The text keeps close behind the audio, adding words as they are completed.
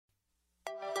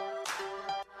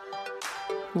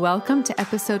Welcome to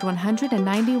episode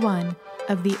 191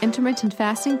 of the Intermittent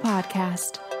Fasting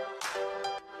Podcast.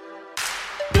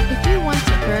 If you want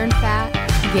to burn fat,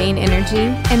 gain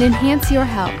energy, and enhance your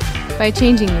health by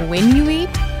changing when you eat,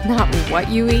 not what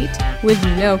you eat, with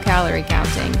no calorie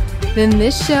counting, then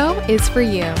this show is for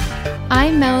you.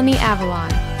 I'm Melanie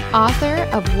Avalon, author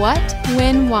of What,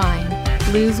 When, Wine,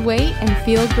 Lose Weight and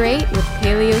Feel Great with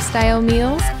Paleo-Style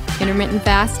Meals, Intermittent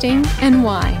Fasting, and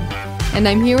Wine. And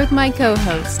I'm here with my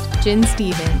co-host, Jen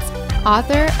Stevens,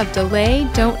 author of Delay,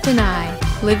 Don't Deny,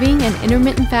 Living an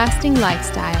Intermittent Fasting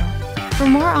Lifestyle. For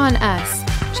more on us,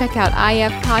 check out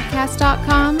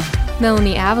ifpodcast.com,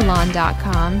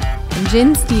 melanieavalon.com, and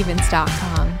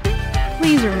jenstevens.com.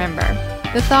 Please remember,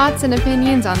 the thoughts and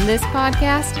opinions on this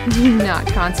podcast do not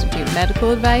constitute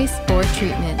medical advice or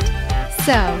treatment.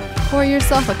 So, pour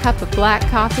yourself a cup of black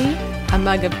coffee, a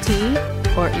mug of tea,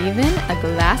 or even a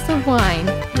glass of wine,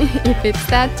 if it's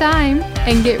that time,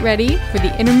 and get ready for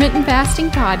the Intermittent Fasting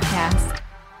Podcast.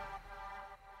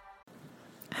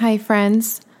 Hi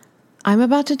friends, I'm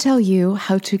about to tell you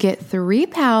how to get 3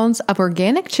 pounds of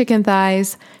organic chicken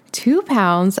thighs, 2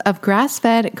 pounds of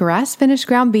grass-fed, grass-finished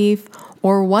ground beef,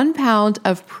 or 1 pound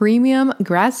of premium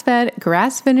grass-fed,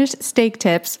 grass-finished steak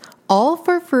tips, all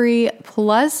for free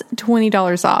plus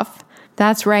 $20 off.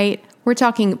 That's right, we're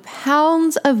talking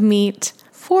pounds of meat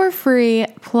for free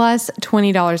plus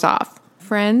 $20 off.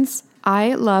 Friends,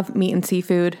 I love meat and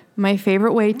seafood. My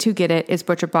favorite way to get it is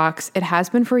ButcherBox. It has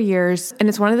been for years, and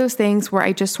it's one of those things where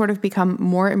I just sort of become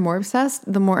more and more obsessed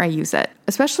the more I use it.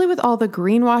 Especially with all the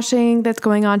greenwashing that's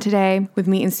going on today with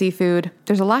meat and seafood,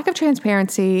 there's a lack of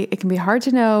transparency. It can be hard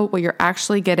to know what you're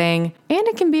actually getting, and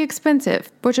it can be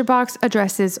expensive. ButcherBox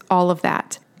addresses all of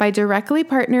that. By directly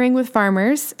partnering with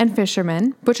farmers and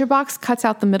fishermen, ButcherBox cuts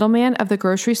out the middleman of the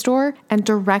grocery store and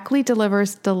directly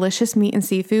delivers delicious meat and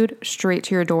seafood straight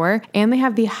to your door. And they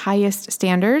have the highest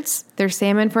standards. Their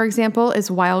salmon, for example,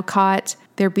 is wild caught.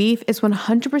 Their beef is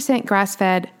 100%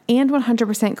 grass-fed and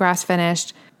 100%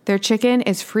 grass-finished. Their chicken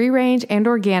is free range and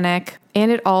organic,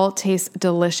 and it all tastes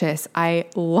delicious. I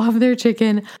love their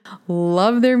chicken,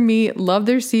 love their meat, love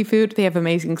their seafood. They have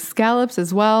amazing scallops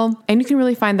as well. And you can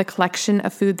really find the collection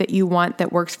of food that you want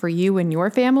that works for you and your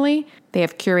family. They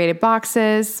have curated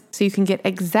boxes, so you can get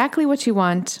exactly what you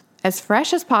want, as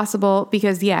fresh as possible,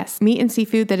 because yes, meat and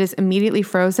seafood that is immediately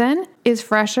frozen is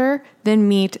fresher than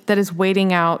meat that is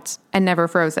waiting out and never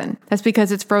frozen. That's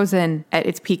because it's frozen at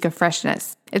its peak of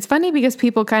freshness. It's funny because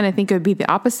people kind of think it would be the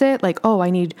opposite, like, oh,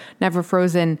 I need never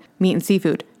frozen meat and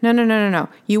seafood. No.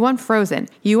 You want frozen.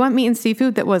 You want meat and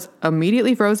seafood that was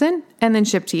immediately frozen and then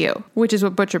shipped to you, which is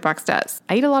what ButcherBox does.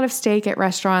 I eat a lot of steak at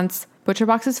restaurants.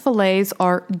 ButcherBox's fillets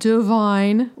are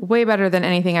divine, way better than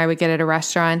anything I would get at a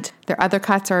restaurant. Their other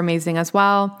cuts are amazing as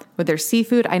well. With their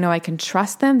seafood, I know I can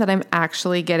trust them that I'm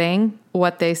actually getting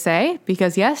what they say,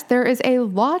 because yes, there is a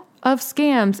lot of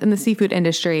scams in the seafood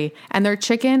industry, and their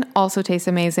chicken also tastes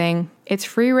amazing. It's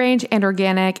free range and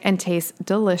organic and tastes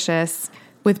delicious.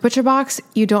 With ButcherBox,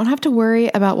 you don't have to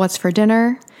worry about what's for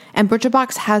dinner, and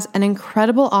ButcherBox has an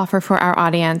incredible offer for our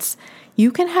audience. You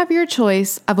can have your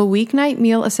choice of a weeknight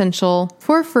meal essential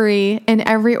for free in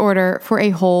every order for a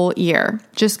whole year.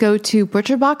 Just go to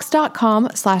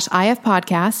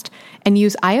butcherbox.com/ifpodcast and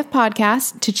use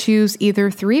ifpodcast to choose either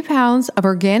 3 pounds of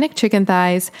organic chicken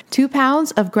thighs, 2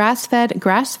 pounds of grass-fed,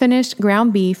 grass-finished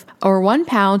ground beef, or 1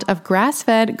 pound of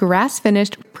grass-fed,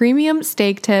 grass-finished premium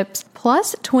steak tips,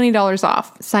 plus $20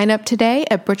 off. Sign up today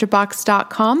at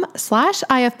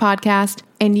butcherbox.com/ifpodcast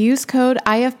and use code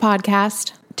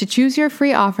ifpodcast to choose your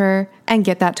free offer and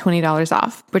get that $20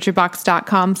 off.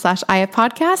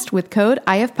 butcherbox.com/ifpodcast with code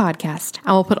ifpodcast.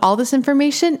 And we'll put all this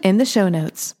information in the show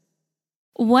notes.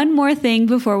 One more thing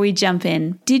before we jump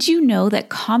in. Did you know that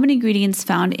common ingredients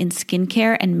found in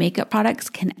skincare and makeup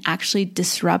products can actually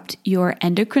disrupt your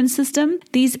endocrine system?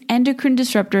 These endocrine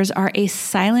disruptors are a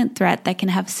silent threat that can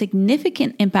have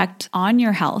significant impact on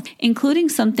your health, including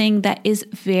something that is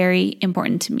very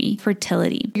important to me,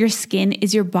 fertility. Your skin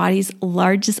is your body's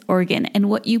largest organ, and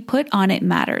what you put on it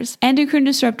matters. Endocrine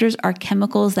disruptors are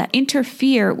chemicals that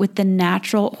interfere with the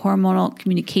natural hormonal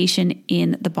communication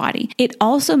in the body. It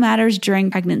also matters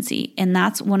during pregnancy, and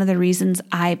that's one of the reasons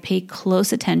I pay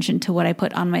close attention to what I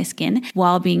put on my skin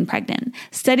while being pregnant.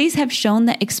 Studies have shown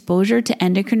that exposure to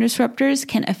endocrine disruptors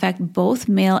can affect both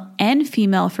male and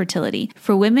female fertility.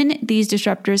 For women, these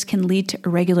disruptors can lead to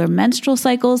irregular menstrual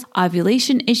cycles,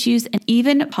 ovulation issues, and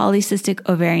even polycystic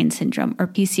ovarian syndrome, or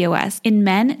PCOS. In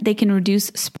men, they can reduce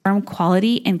sperm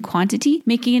quality and quantity,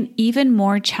 making it even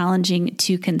more challenging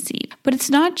to conceive. But it's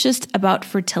not just about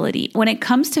fertility. When it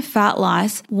comes to fat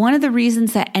loss, one of the reasons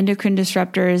reasons that endocrine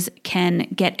disruptors can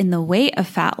get in the way of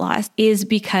fat loss is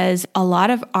because a lot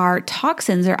of our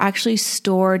toxins are actually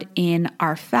stored in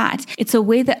our fat. It's a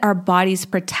way that our bodies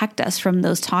protect us from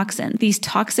those toxins. These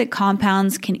toxic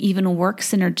compounds can even work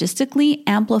synergistically,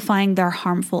 amplifying their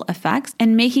harmful effects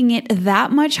and making it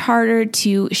that much harder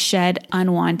to shed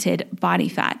unwanted body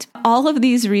fat. All of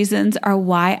these reasons are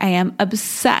why I am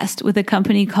obsessed with a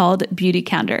company called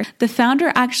Beautycounter. The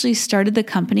founder actually started the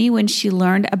company when she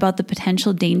learned about the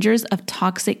potential dangers of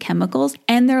toxic chemicals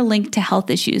and their link to health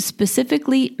issues,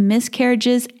 specifically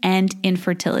miscarriages and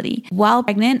infertility. While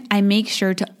pregnant, I make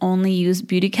sure to only use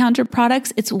Beautycounter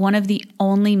products. It's one of the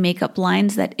only makeup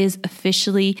lines that is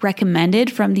officially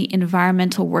recommended from the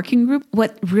Environmental Working Group.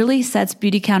 What really sets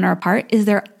Beautycounter apart is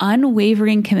their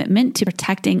unwavering commitment to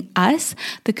protecting us,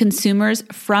 the consumers,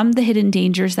 from the hidden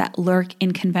dangers that lurk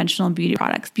in conventional beauty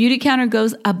products. Beautycounter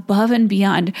goes above and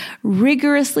beyond,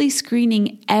 rigorously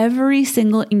screening every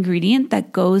single ingredient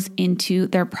that goes into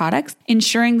their products,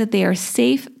 ensuring that they are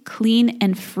safe, clean,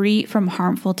 and free from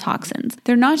harmful toxins.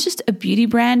 They're not just a beauty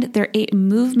brand, they're a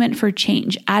movement for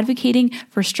change, advocating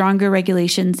for stronger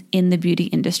regulations in the beauty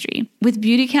industry. With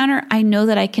Beautycounter, I know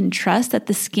that I can trust that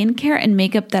the skincare and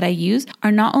makeup that I use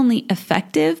are not only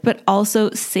effective, but also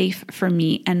safe for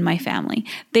me and my family.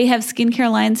 They have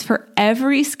skincare lines for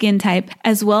every skin type,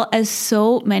 as well as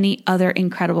so many other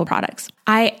incredible products.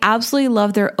 I absolutely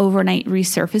love their overnight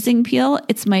resurfacing peel.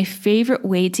 It's my favorite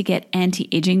way to get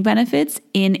anti-aging benefits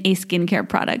in a skincare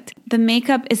product. The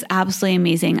makeup is absolutely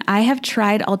amazing. I have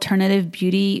tried alternative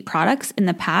beauty products in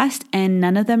the past and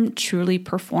none of them truly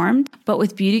performed. But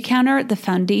with Beautycounter, the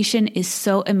foundation is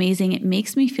so amazing. It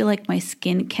makes me feel like my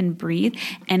skin can breathe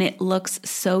and it looks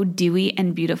so dewy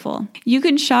and beautiful. You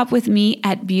can shop with me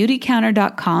at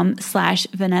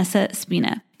beautycounter.com/Vanessa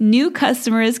Spina. New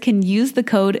customers can use the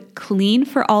code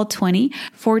CLEANFORALL20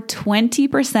 for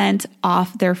 20%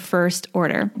 off their first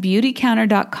order.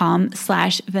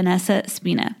 Beautycounter.com/Vanessa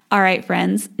Spina. All right,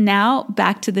 friends, now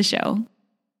back to the show.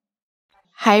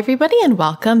 Hi, everybody, and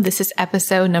welcome. This is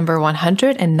episode number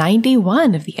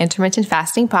 191 of the Intermittent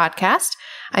Fasting Podcast.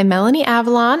 I'm Melanie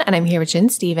Avalon, and I'm here with Jen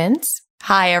Stevens.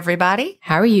 Hi, everybody.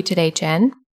 How are you today,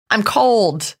 Jen? I'm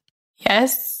cold.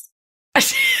 Yes.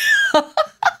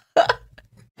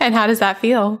 And how does that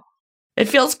feel? It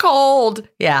feels cold.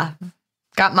 Yeah.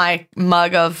 Got my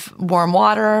mug of warm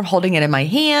water, holding it in my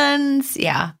hands.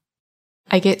 Yeah.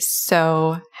 I get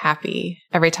so happy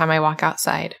every time I walk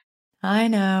outside. I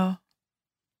know.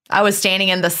 I was standing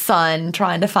in the sun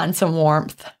trying to find some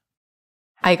warmth.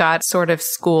 I got sort of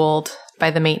schooled by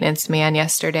the maintenance man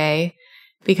yesterday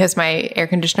because my air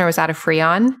conditioner was out of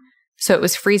Freon. So it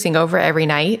was freezing over every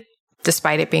night,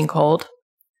 despite it being cold.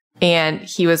 And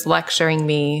he was lecturing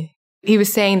me. He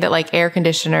was saying that like air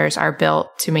conditioners are built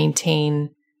to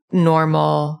maintain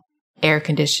normal air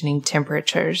conditioning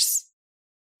temperatures.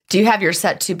 Do you have your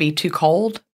set to be too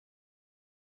cold?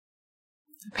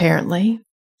 Apparently.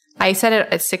 I set it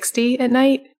at 60 at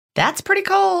night. That's pretty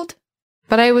cold.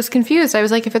 But I was confused. I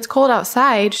was like, if it's cold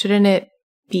outside, shouldn't it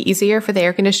be easier for the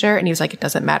air conditioner? And he was like, it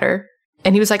doesn't matter.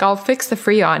 And he was like, I'll fix the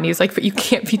Freon. He was like, but you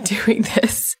can't be doing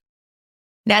this.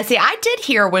 Now, see, I did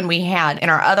hear when we had in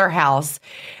our other house,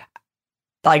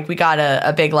 like we got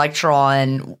a big lecture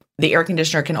on the air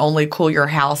conditioner can only cool your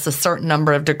house a certain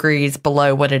number of degrees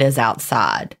below what it is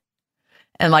outside.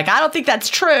 And like, I don't think that's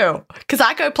true because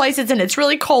I go places and it's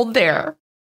really cold there.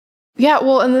 Yeah,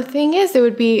 well, and the thing is, it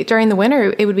would be during the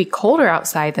winter, it would be colder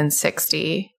outside than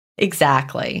 60.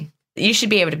 Exactly. You should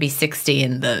be able to be 60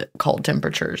 in the cold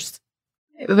temperatures.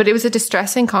 But it was a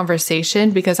distressing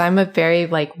conversation because I'm a very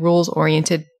like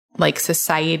rules-oriented like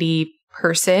society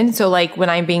person. So like when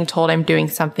I'm being told I'm doing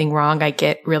something wrong, I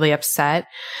get really upset.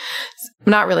 I'm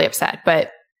not really upset,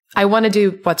 but I want to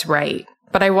do what's right.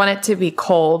 But I want it to be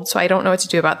cold, so I don't know what to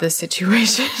do about this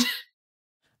situation.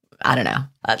 I don't know.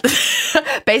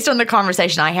 Based on the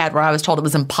conversation I had where I was told it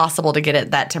was impossible to get at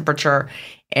that temperature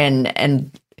and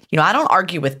you know, I don't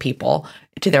argue with people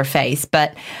to their face,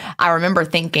 but I remember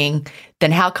thinking,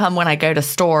 then how come when I go to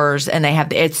stores and they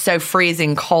have, it's so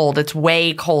freezing cold, it's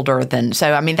way colder than,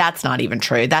 so I mean, that's not even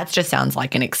true. That just sounds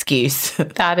like an excuse.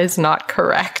 That is not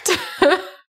correct.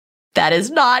 That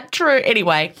is not true.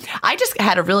 Anyway, I just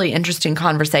had a really interesting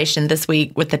conversation this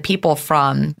week with the people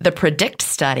from the PREDICT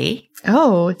study.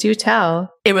 Oh, do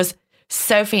tell. It was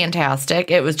so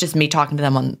fantastic. It was just me talking to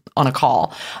them on a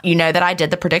call. You know that I did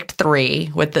the PREDICT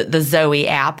 3 with the Zoe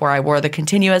app where I wore the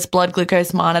continuous blood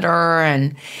glucose monitor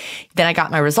and then I got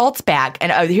my results back.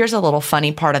 And oh, here's a little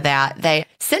funny part of that. They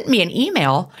sent me an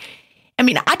email. I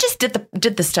mean, I just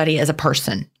did the study as a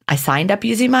person. I signed up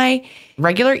using my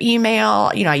regular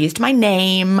email. I used my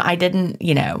name. I didn't,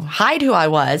 hide who I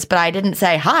was, but I didn't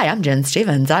say, hi, I'm Jen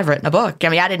Stevens. I've written a book. I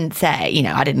mean, I didn't say,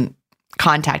 I didn't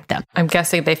contact them. I'm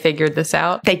guessing they figured this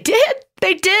out. They did.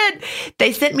 They did.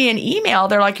 They sent me an email.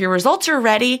 They're like, your results are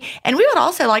ready. And we would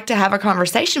also like to have a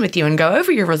conversation with you and go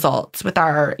over your results with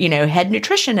our, head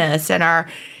nutritionist and our,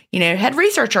 head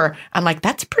researcher. I'm like,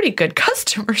 that's pretty good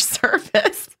customer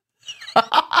service.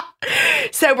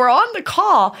 So we're on the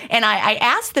call, and I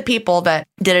asked the people that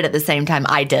did it at the same time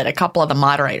I did, a couple of the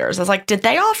moderators. I was like, did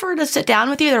they offer to sit down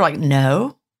with you? They're like,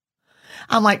 no.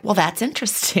 I'm like, well, that's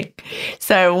interesting.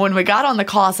 So when we got on the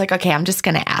call, I was like, okay, I'm just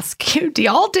going to ask you, do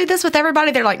y'all do this with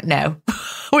everybody? They're like, no,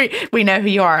 we know who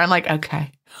you are. I'm like,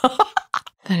 okay.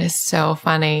 That is so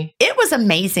funny. It was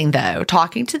amazing, though,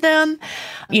 talking to them.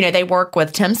 They work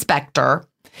with Tim Spector,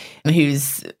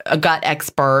 who's a gut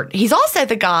expert. He's also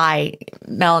the guy,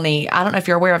 Melanie, I don't know if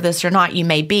you're aware of this or not, you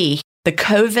may be, the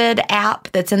COVID app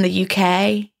that's in the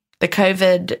UK, the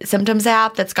COVID symptoms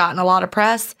app that's gotten a lot of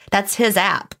press, that's his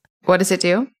app. What does it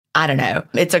do? I don't know.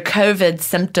 It's a COVID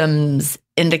symptoms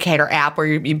indicator app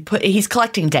where he's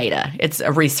collecting data. It's a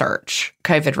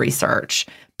COVID research,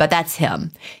 but that's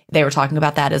him. They were talking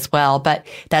about that as well, but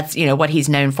that's, what he's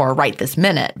known for right this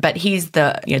minute. But he's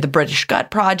the British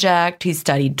Gut Project. He's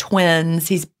studied twins.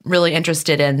 He's really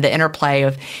interested in the interplay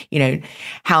of,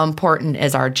 how important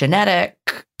is our genetic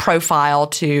profile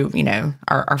to,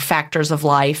 our factors of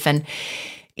life. And,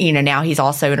 now he's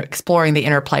also exploring the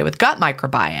interplay with gut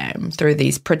microbiome through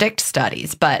these PREDICT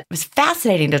studies. But it was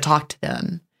fascinating to talk to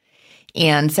them.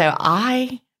 And so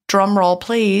drum roll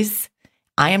please,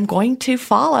 I am going to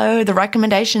follow the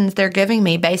recommendations they're giving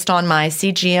me based on my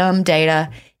CGM data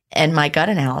and my gut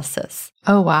analysis.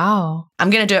 Oh, wow.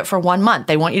 I'm going to do it for 1 month.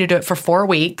 They want you to do it for 4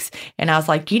 weeks. And I was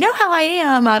like, you know how I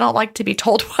am. I don't like to be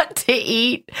told what to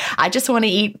eat. I just want to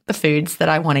eat the foods that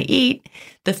I want to eat,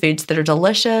 the foods that are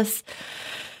delicious.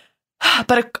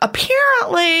 But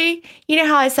apparently,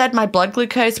 how I said my blood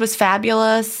glucose was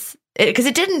fabulous? Because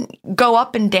it didn't go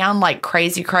up and down like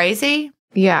crazy.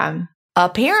 Yeah.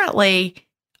 Apparently,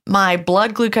 my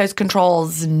blood glucose control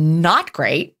is not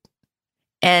great,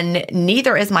 and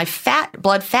neither is my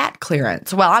blood fat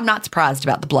clearance. Well, I'm not surprised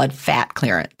about the blood fat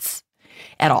clearance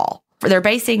at all. They're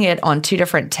basing it on 2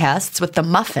 different tests with the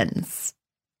muffins.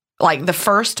 Like the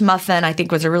first muffin, I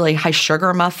think, was a really high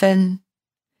sugar muffin.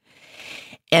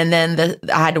 And then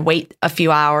I had to wait a few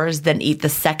hours, then eat the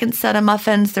second set of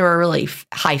muffins. They were a really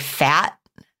high fat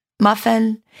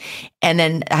muffin. And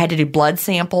then I had to do blood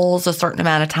samples a certain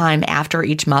amount of time after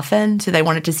each muffin. So they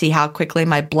wanted to see how quickly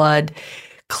my blood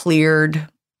cleared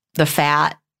the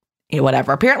fat,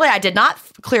 whatever. Apparently, I did not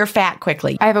clear fat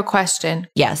quickly. I have a question.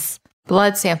 Yes.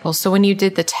 Blood samples. So when you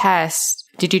did the test,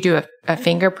 did you do a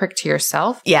finger prick to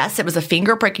yourself? Yes, it was a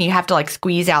finger prick, and you have to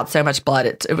squeeze out so much blood.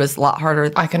 It was a lot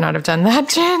harder. I could not have done that,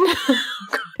 Jen.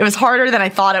 It was harder than I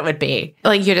thought it would be.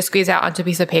 You had to squeeze out onto a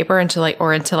piece of paper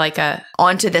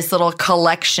onto this little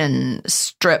collection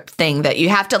strip thing that you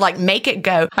have to make it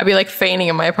go. I'd be fainting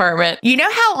in my apartment. You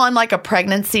know how on a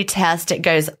pregnancy test, it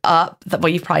goes up? Well,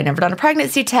 you've probably never done a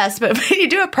pregnancy test, but when you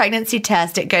do a pregnancy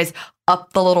test, it goes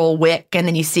up the little wick, and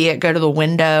then you see it go to the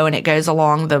window, and it goes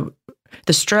along the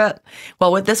strip.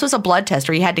 Well, this was a blood test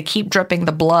where you had to keep dripping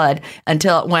the blood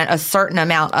until it went a certain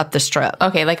amount up the strip.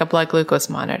 Okay, like a blood glucose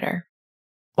monitor.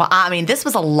 Well, this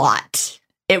was a lot.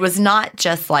 It was not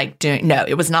just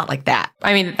it was not like that.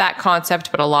 That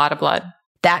concept, but a lot of blood.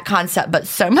 That concept, but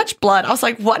so much blood. I was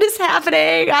like, what is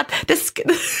happening?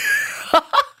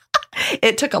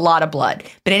 It took a lot of blood.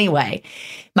 But anyway,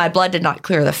 my blood did not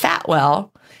clear the fat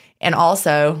well. And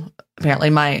also, apparently,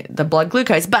 the blood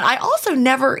glucose. But I also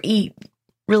never eat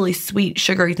really sweet,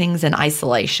 sugary things in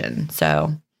isolation.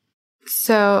 So,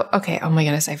 okay. Oh my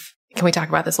goodness. Can we talk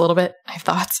about this a little bit? I have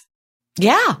thoughts.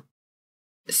 Yeah.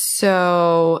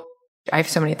 So I have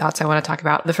so many thoughts I want to talk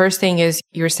about. The first thing is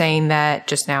you were saying that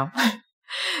just now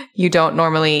you don't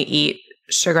normally eat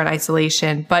sugar in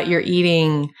isolation, but you're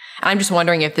eating. I'm just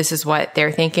wondering if this is what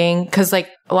they're thinking. Because a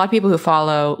lot of people who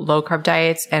follow low carb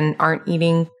diets and aren't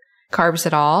eating carbs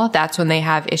at all, that's when they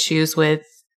have issues with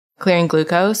clearing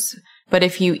glucose. But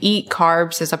if you eat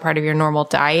carbs as a part of your normal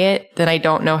diet, then I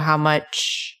don't know how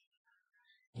much,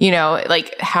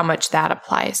 how much that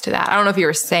applies to that. I don't know if you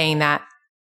were saying that.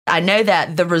 I know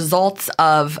that the results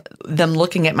of them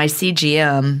looking at my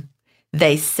CGM,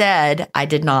 they said I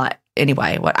did not.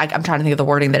 Anyway, I'm trying to think of the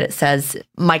wording that it says.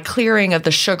 My clearing of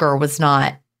the sugar was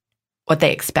not what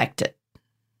they expected.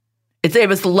 It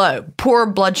was low, poor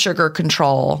blood sugar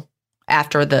control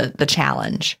after the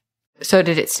challenge. So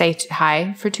did it stay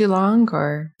high for too long,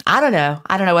 or? I don't know.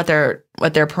 I don't know what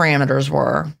their parameters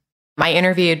were. I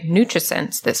interviewed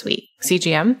NutriSense this week,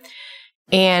 CGM.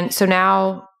 And so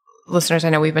now, listeners, I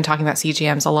know we've been talking about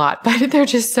CGMs a lot, but they're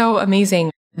just so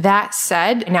amazing. That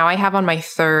said, now I have on my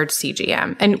third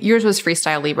CGM, and yours was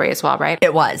Freestyle Libre as well, right?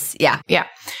 It was, yeah. Yeah.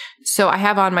 So I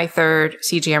have on my third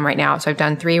CGM right now. So I've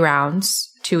done 3 rounds,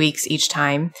 2 weeks each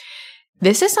time.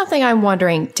 This is something I'm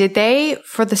wondering, did they,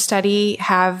 for the study,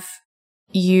 have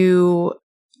you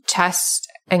test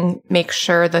and make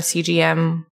sure the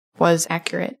CGM was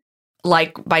accurate?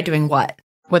 Like by doing what?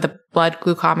 With a blood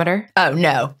glucometer? Oh,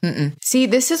 no. Mm-mm. See,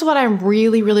 this is what I'm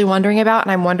really, really wondering about.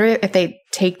 And I'm wondering if they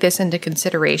take this into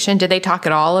consideration. Did they talk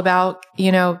at all about,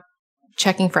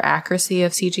 checking for accuracy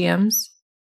of CGMs?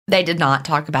 They did not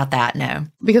talk about that, no.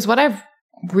 Because what I've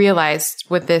realized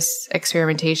with this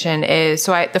experimentation is,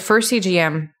 the first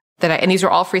CGM and these are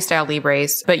all Freestyle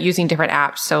Libres, but using different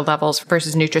apps. So Levels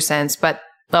versus NutriSense, but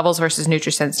Levels versus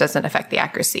NutriSense doesn't affect the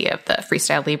accuracy of the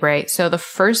Freestyle Libre. So the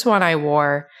first one I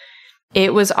wore,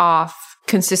 it was off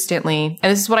consistently.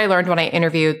 And this is what I learned when I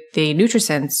interviewed the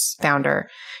NutriSense founder.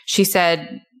 She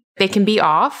said they can be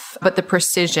off, but the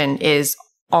precision is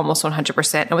almost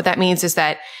 100%. And what that means is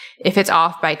that if it's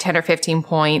off by 10 or 15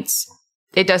 points,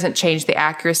 it doesn't change the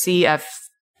accuracy of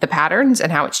the patterns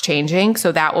and how it's changing.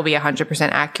 So that will be 100%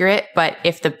 accurate. But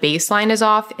if the baseline is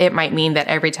off, it might mean that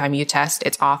every time you test,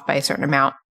 it's off by a certain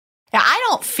amount. Yeah, I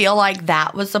don't feel like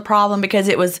that was the problem because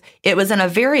it was in a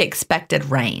very expected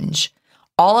range.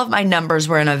 All of my numbers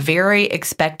were in a very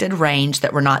expected range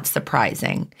that were not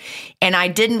surprising. And I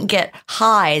didn't get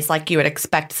highs like you would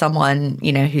expect someone,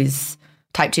 who's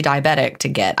type 2 diabetic to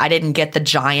get. I didn't get the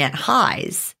giant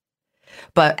highs.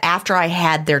 But after I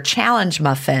had their challenge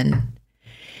muffin,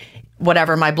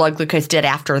 whatever my blood glucose did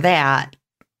after that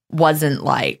wasn't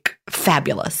like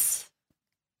fabulous.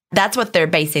 That's what they're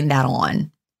basing that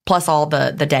on, plus all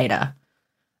the data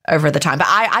over the time. But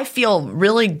I feel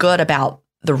really good about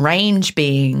the range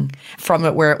being from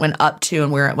where it went up to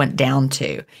and where it went down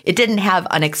to. It didn't have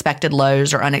unexpected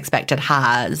lows or unexpected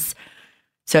highs.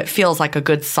 So it feels like a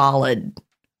good solid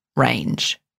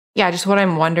range. Yeah, just what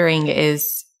I'm wondering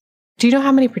is, do you know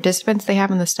how many participants they have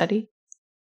in the study?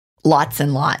 Lots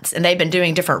and lots. And they've been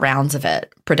doing different rounds of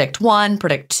it. Predict 1,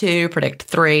 Predict 2, Predict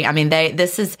 3. I mean,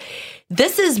 this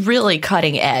is really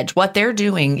cutting edge. What they're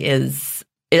doing is,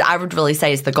 I would really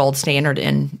say, is the gold standard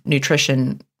in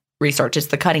nutrition research. It's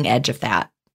the cutting edge of that.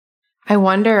 I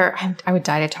wonder, I would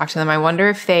die to talk to them. I wonder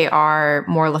if they are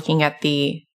more looking at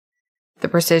the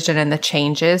precision and the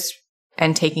changes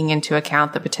and taking into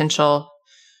account the potential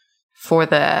for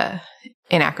the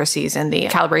inaccuracies and the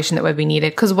calibration that would be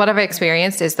needed. Because what I've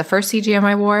experienced is the first CGM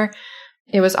I wore,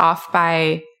 it was off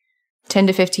by 10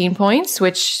 to 15 points,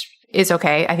 which is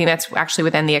okay. I think that's actually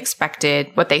within the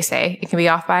expected, what they say it can be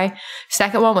off by.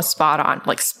 Second one was spot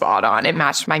on. It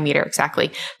matched my meter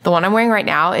exactly. The one I'm wearing right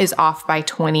now is off by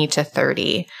 20 to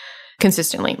 30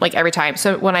 consistently, like every time.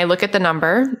 So when I look at the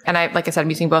number, and like I said, I'm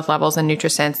using both Levels and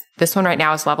NutriSense. This one right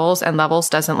now is Levels, and Levels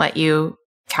doesn't let you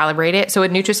calibrate it. So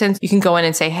with NutriSense, you can go in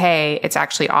and say, hey, it's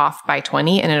actually off by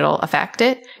 20, and it'll affect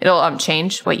it. It'll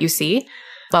change what you see.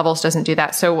 Levels doesn't do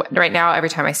that. So right now, every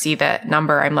time I see the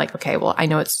number, I'm like, okay, well, I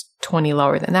know it's 20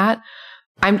 lower than that.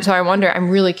 I wonder, I'm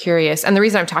really curious. And the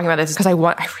reason I'm talking about this is because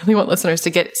I really want listeners to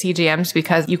get CGMs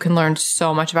because you can learn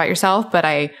so much about yourself. But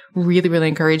I really, really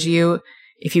encourage you,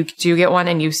 if you do get one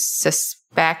and you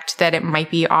suspect that it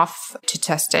might be off, to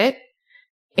test it.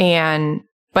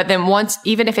 But then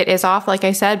even if it is off, like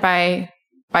I said, by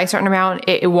a certain amount,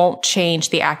 it won't change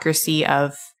the accuracy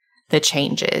of the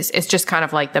changes. It's just kind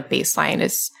of like the baseline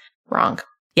is wrong.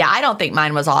 Yeah, I don't think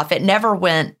mine was off. It never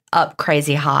went up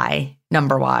crazy high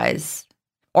number-wise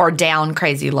or down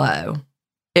crazy low.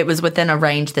 It was within a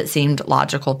range that seemed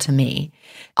logical to me.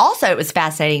 Also, it was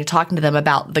fascinating talking to them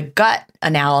about the gut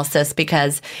analysis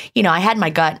because, I had my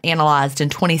gut analyzed in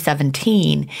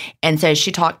 2017. And so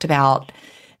she talked about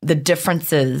the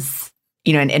differences,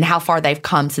 and how far they've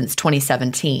come since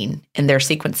 2017 in their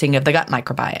sequencing of the gut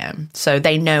microbiome. So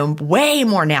they know way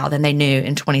more now than they knew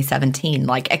in 2017,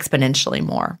 like exponentially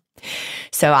more.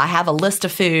 So I have a list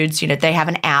of foods, they have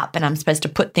an app and I'm supposed to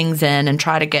put things in and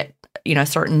try to get, a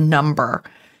certain number.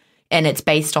 And it's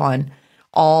based on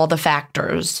all the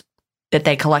factors that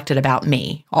they collected about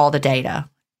me, all the data,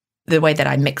 the way that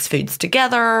I mix foods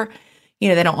together.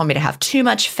 They don't want me to have too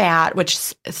much fat, which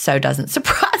so doesn't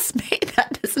surprise me.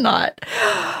 That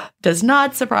does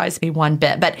not surprise me one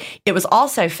bit. But it was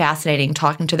also fascinating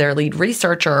talking to their lead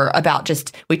researcher about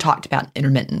we talked about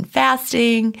intermittent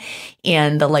fasting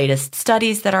and the latest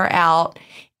studies that are out.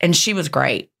 And she was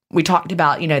great. we talked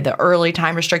about, the early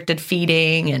time restricted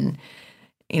feeding and,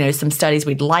 some studies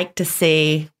we'd like to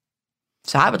see.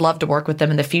 So I would love to work with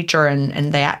them in the future.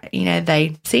 And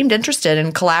they seemed interested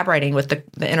in collaborating with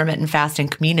the intermittent fasting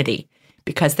community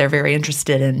because they're very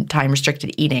interested in time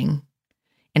restricted eating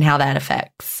and how that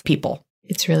affects people.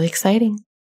 It's really exciting.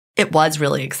 It was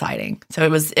really exciting. So it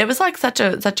was like such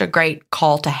a great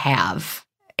call to have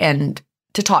and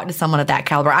to talk to someone of that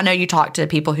caliber. I know you talk to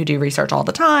people who do research all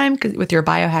the time with your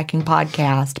biohacking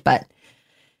podcast, but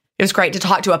it was great to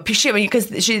talk to because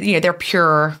they're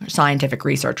pure scientific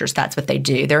researchers. That's what they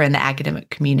do. They're in the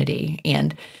academic community,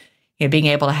 and being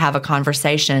able to have a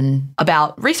conversation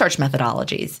about research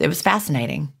methodologies. It was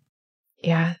fascinating.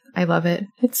 Yeah, I love it.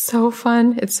 It's so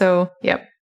fun. Yep.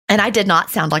 And I did not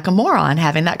sound like a moron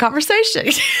having that conversation.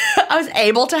 I was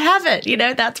able to have it.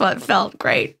 That's what felt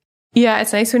great. Yeah,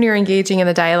 it's nice when you're engaging in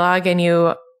the dialogue and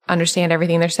you understand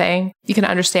everything they're saying. You can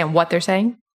understand what they're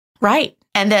saying. Right.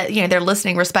 And that, they're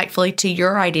listening respectfully to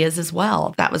your ideas as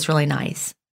well. That was really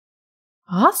nice.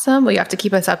 Awesome. Well, you have to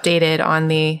keep us updated on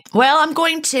Well, I'm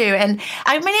going to. And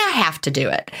I have to do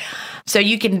it. So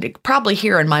you can probably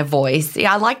hear in my voice,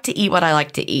 I like to eat what I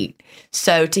like to eat.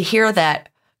 So to hear that,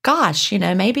 gosh,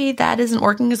 maybe that isn't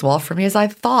working as well for me as I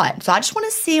thought. So I just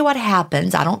want to see what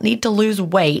happens. I don't need to lose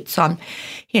weight. So I'm,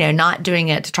 not doing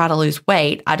it to try to lose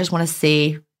weight. I just want to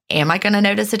see, am I going to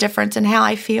notice a difference in how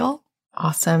I feel?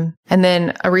 Awesome. And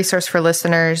then a resource for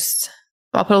listeners,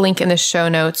 I'll put a link in the show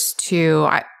notes to,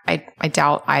 I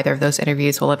doubt either of those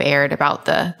interviews will have aired about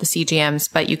the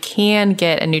CGMs, but you can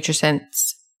get a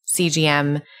NutriSense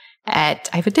CGM I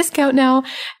have a discount now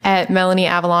at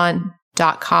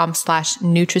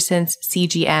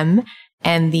MelanieAvalon.com/NutriSense-CGM.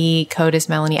 And the code is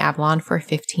MelanieAvalon for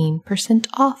 15%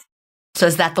 off. So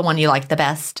is that the one you like the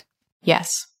best?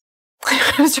 Yes.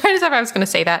 I was trying to decide if I was going to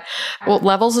say that. Well,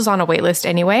 Levels is on a wait list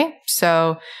anyway.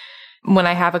 So when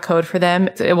I have a code for them,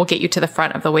 it will get you to the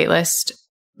front of the wait list.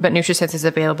 But NutriSense is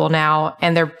available now,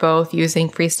 and they're both using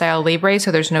Freestyle Libre,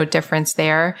 so there's no difference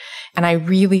there. And I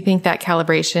really think that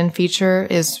calibration feature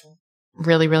is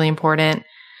really, really important.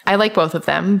 I like both of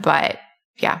them, but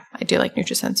yeah, I do like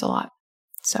NutriSense a lot.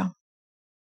 So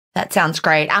that sounds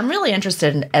great. I'm really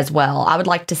interested as well. I would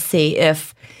like to see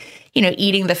if,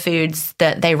 eating the foods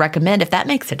that they recommend, if that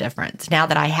makes a difference. Now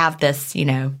that I have this, You're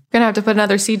going to have to put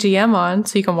another CGM on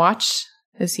so you can watch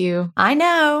as you. I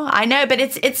know, but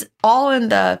it's all in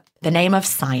the name of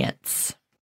science.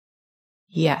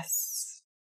 Yes.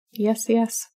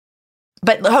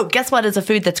 But guess what is a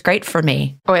food that's great for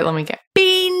me? Oh, wait, let me get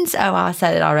beans. Oh, I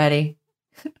said it already.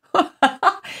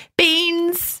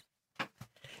 Beans.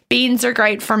 Beans are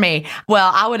great for me.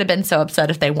 Well, I would have been so upset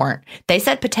if they weren't. They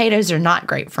said potatoes are not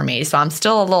great for me, so I'm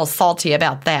still a little salty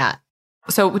about that.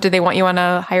 So did they want you on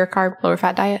a higher carb, lower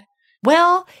fat diet?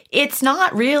 Well, it's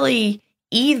not really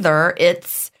either.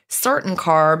 It's certain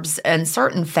carbs and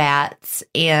certain fats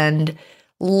and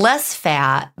less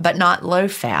fat, but not low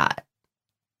fat,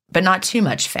 but not too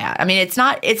much fat. I mean, it's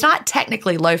not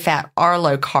technically low fat or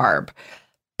low carb,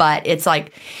 but it's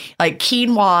like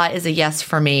quinoa is a yes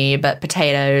for me, but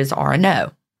potatoes are a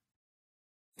no.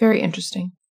 Very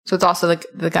interesting. So it's also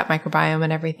the gut microbiome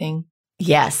and everything.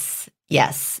 Yes.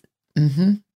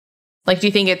 Mm-hmm. Do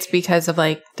you think it's because of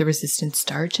the resistant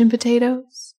starch in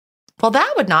potatoes? Well,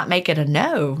 that would not make it a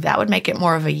no. That would make it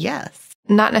more of a yes.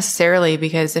 Not necessarily,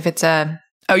 because if it's a...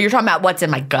 Oh, you're talking about what's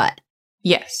in my gut.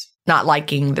 Yes. Not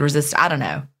liking the resist. I don't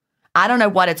know. I don't know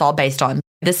what it's all based on.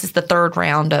 This is the third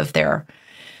round of the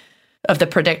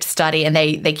PREDICT study, and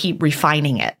they keep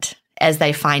refining it as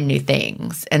they find new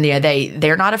things. And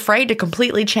they're not afraid to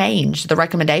completely change the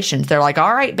recommendations. They're like,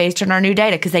 all right, based on our new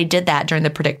data, because they did that during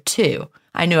the PREDICT 2.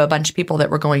 I knew a bunch of people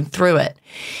that were going through it,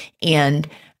 and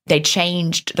they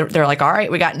changed. They're like, all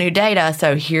right, we got new data,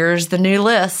 so here's the new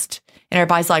list. And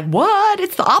everybody's like, what?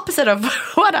 It's the opposite of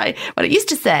what it used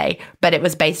to say. But it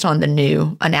was based on the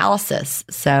new analysis.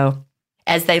 So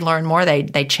as they learn more,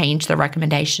 they change the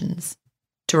recommendations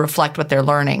to reflect what they're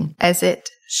learning. As it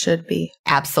should be.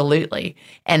 Absolutely.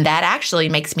 And that actually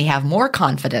makes me have more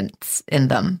confidence in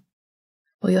them.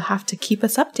 Well, you'll have to keep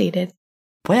us updated.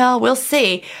 Well, we'll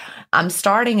see. I'm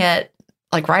starting it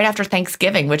right after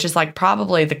Thanksgiving, which is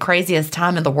probably the craziest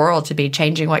time in the world to be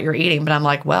changing what you're eating. But I'm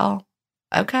like, well,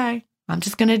 okay, I'm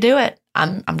just going to do it.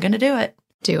 I'm going to do it.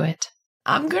 Do it.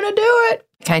 I'm going to do it.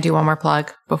 Can I do one more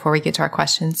plug before we get to our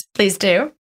questions? Please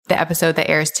do. The episode that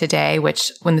airs today,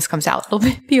 which when this comes out, it'll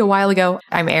be a while ago.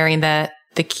 I'm airing the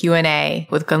Q&A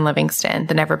with Glenn Livingston,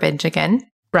 the Never Binge Again.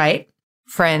 Right.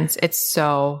 Friends, it's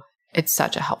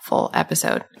such a helpful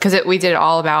episode because we did it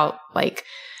all about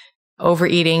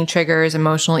overeating triggers,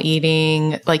 emotional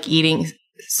eating, eating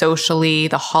socially,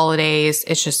 the holidays.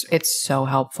 It's so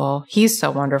helpful. He's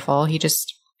so wonderful.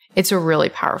 It's a really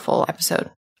powerful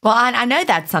episode. Well, I know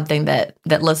that's something that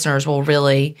listeners will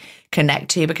really connect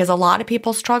to because a lot of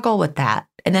people struggle with that.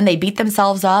 And then they beat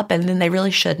themselves up and then they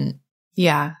really shouldn't.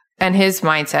 Yeah. And his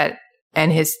mindset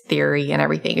and his theory and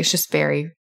everything is just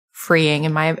very freeing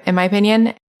in my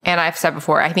opinion. And I've said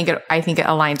before, I think it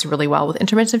aligns really well with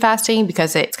intermittent fasting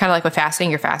because it's kind of like with fasting,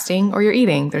 you're fasting or you're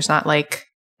eating. There's not like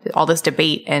all this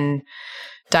debate and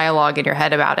dialogue in your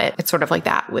head about it. It's sort of like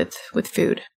that with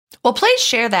food. Well, please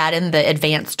share that in the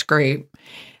advanced group.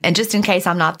 And just in case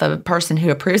I'm not the person who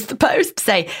approves the post,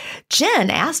 say, Jen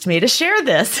asked me to share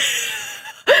this.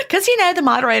 Because, the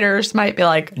moderators might be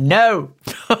like, no.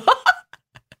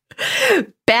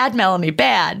 Bad, Melanie,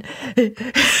 bad.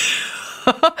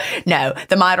 No,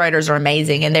 the moderators are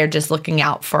amazing. And they're just looking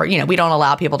out for, we don't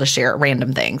allow people to share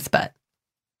random things. But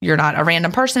you're not a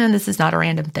random person. And this is not a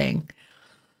random thing.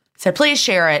 So please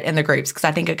share it in the groups because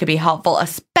I think it could be helpful,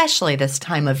 especially this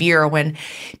time of year when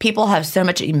people have so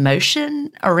much emotion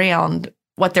around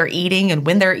what they're eating and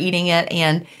when they're eating it.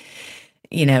 And,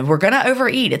 we're going to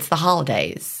overeat. It's the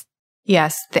holidays.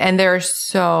 Yes. And there are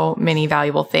so many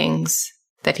valuable things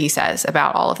that he says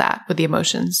about all of that with the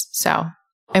emotions. So,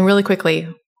 and really quickly,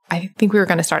 I think we were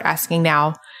going to start asking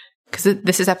now because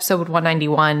this is episode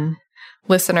 191.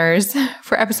 Listeners,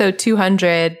 for episode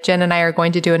 200, Jen and I are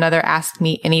going to do another Ask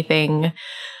Me Anything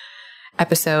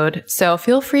episode. So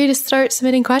feel free to start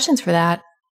submitting questions for that.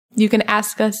 You can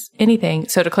ask us anything.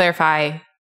 So to clarify,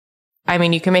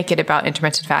 you can make it about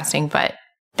intermittent fasting, but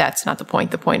that's not the point.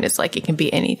 The point is it can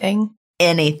be anything.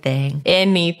 Anything.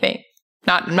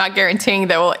 I'm not guaranteeing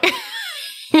that we'll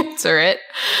answer it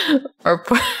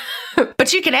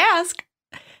but you can ask.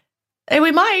 And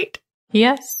we might.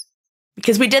 Yes.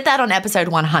 Because we did that on episode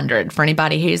 100 for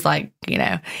anybody who's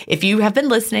if you have been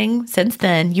listening since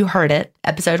then, you heard it.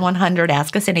 Episode 100,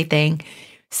 Ask Us Anything.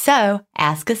 So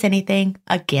ask us anything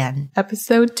again.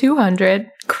 Episode 200.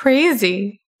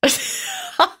 Crazy.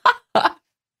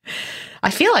 I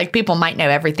feel like people might know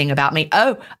everything about me.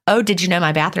 Oh, did you know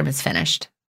my bathroom is finished?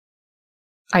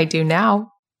 I do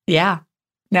now. Yeah.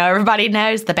 Now everybody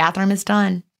knows the bathroom is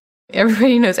done.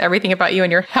 Everybody knows everything about you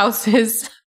and your houses.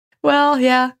 Well,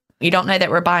 yeah. You don't know that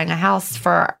we're buying a house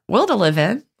for Will to live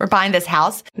in. We're buying this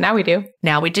house. Now we do.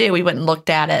 We went and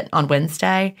looked at it on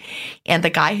Wednesday. And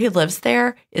the guy who lives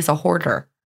there is a hoarder.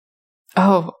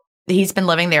 Oh. He's been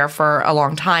living there for a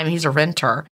long time. He's a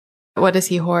renter. What does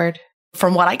he hoard?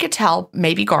 From what I could tell,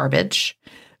 maybe garbage.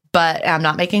 But I'm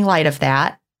not making light of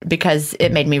that because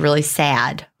it made me really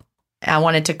sad. I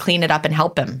wanted to clean it up and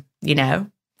help him,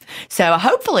 So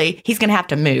hopefully he's going to have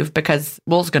to move because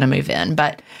Will's going to move in.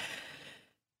 But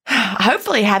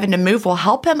hopefully having to move will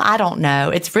help him. I don't know.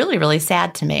 It's really, really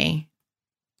sad to me.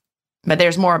 But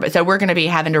there's more of it. So we're going to be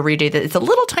having to redo this. It's a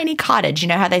little tiny cottage. You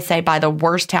know how they say buy the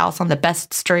worst house on the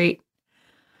best street?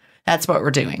 That's what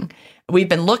we're doing. We've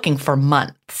been looking for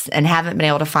months and haven't been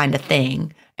able to find a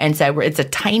thing. And so it's a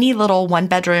tiny little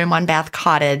 1-bedroom, 1-bath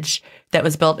cottage that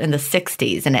was built in the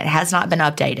 60s and it has not been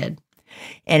updated.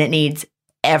 And it needs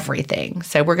everything.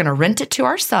 So we're going to rent it to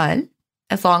our son.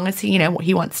 As long as he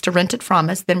wants to rent it from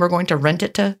us, then we're going to rent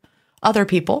it to other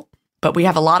people. But we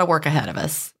have a lot of work ahead of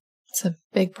us. It's a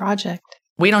big project.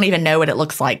 We don't even know what it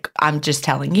looks like. I'm just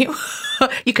telling you.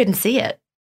 You couldn't see it.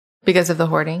 Because of the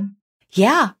hoarding?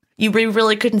 Yeah. You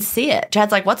really couldn't see it.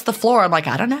 Chad's like, what's the floor? I'm like,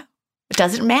 I don't know. It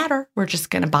doesn't matter. We're just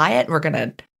going to buy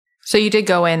it. So you did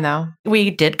go in, though? We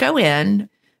did go in,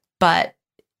 but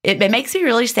it makes me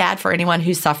really sad for anyone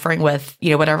who's suffering with,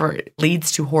 whatever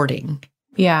leads to hoarding.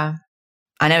 Yeah.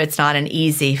 I know it's not an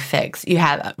easy fix. You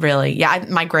have really,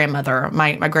 my grandmother,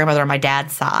 my grandmother on my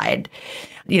dad's side,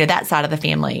 that side of the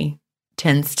family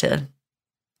tends to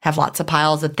have lots of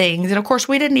piles of things. And of course,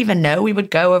 we didn't even know we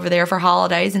would go over there for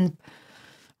holidays and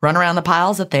run around the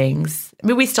piles of things.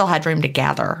 We still had room to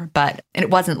gather, and it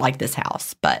wasn't like this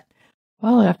house, but.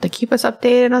 Well, you'll have to keep us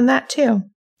updated on that too.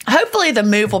 Hopefully the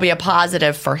move will be a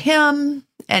positive for him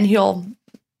and he'll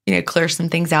clear some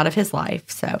things out of his life.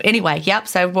 So anyway,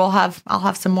 so I'll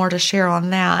have some more to share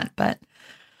on that, but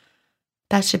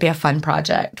that should be a fun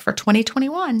project for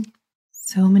 2021.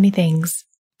 So many things.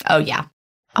 Oh, yeah.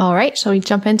 All right. Shall we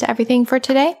jump into everything for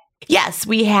today? Yes,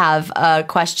 we have a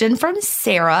question from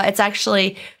Sarah. It's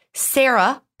actually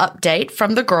Sarah update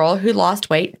from the girl who lost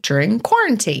weight during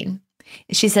quarantine.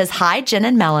 She says, "Hi, Jen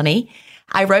and Melanie.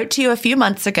 I wrote to you a few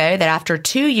months ago that after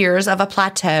 2 years of a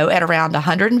plateau at around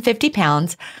 150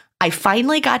 pounds, I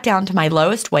finally got down to my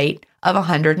lowest weight of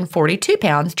 142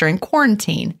 pounds during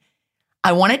quarantine.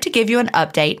 I wanted to give you an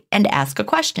update and ask a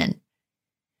question.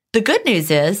 The good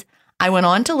news is I went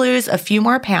on to lose a few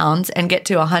more pounds and get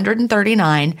to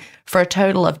 139 for a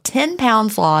total of 10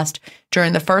 pounds lost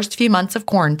during the first few months of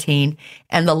quarantine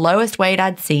and the lowest weight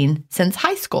I'd seen since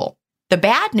high school. The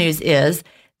bad news is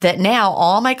that now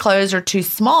all my clothes are too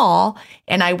small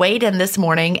and I weighed in this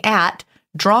morning at,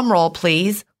 drumroll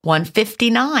please,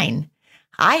 159.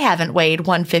 I haven't weighed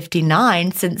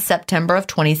 159 since September of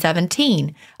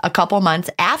 2017, a couple months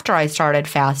after I started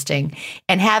fasting,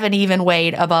 and haven't even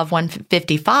weighed above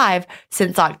 155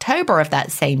 since October of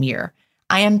that same year.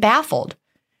 I am baffled.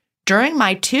 During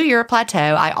my 2-year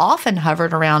plateau, I often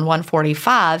hovered around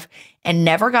 145 and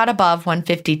never got above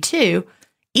 152,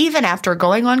 even after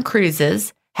going on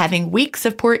cruises, having weeks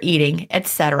of poor eating,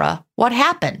 etc. What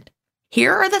happened?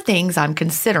 Here are the things I'm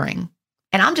considering.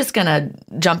 And I'm just going to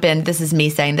jump in. This is me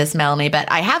saying this, Melanie, but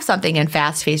I have something in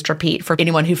Fast, Feast, Repeat for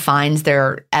anyone who finds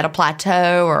they're at a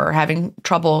plateau or having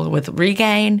trouble with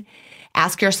regain.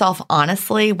 Ask yourself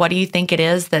honestly, what do you think it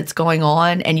is that's going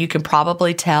on? And you can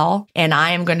probably tell. And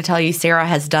I am going to tell you Sarah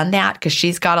has done that because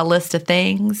she's got a list of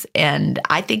things. And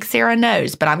I think Sarah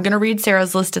knows, but I'm going to read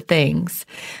Sarah's list of things.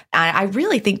 I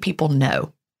really think people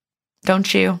know.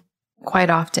 Don't you? Quite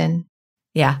often.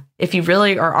 Yeah. If you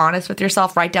really are honest with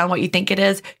yourself, write down what you think it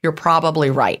is. You're probably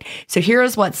right. So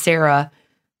here's what Sarah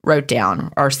wrote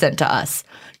down or sent to us.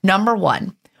 Number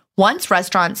 1, once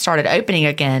restaurants started opening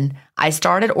again, I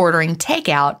started ordering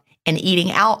takeout and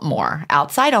eating out more,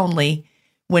 outside only,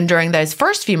 when during those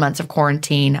first few months of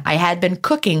quarantine, I had been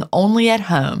cooking only at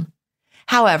home.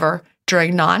 However,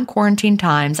 during non-quarantine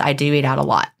times, I do eat out a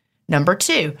lot. Number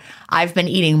 2, I've been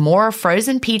eating more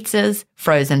frozen pizzas,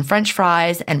 frozen French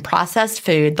fries, and processed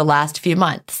food the last few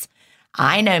months.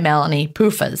 I know, Melanie,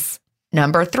 poofas.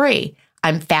 Number 3,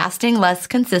 I'm fasting less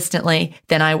consistently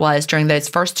than I was during those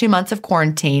first 2 months of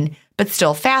quarantine, but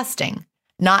still fasting.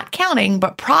 Not counting,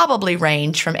 but probably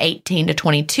range from 18 to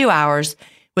 22 hours,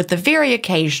 with the very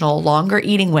occasional longer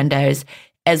eating windows,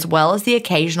 as well as the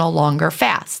occasional longer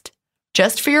fast.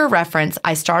 Just for your reference,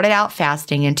 I started out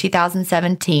fasting in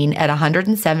 2017 at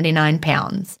 179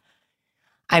 pounds.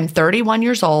 I'm 31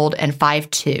 years old and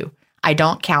 5'2". I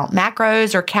don't count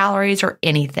macros or calories or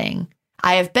anything.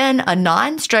 I have been a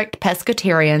non-strict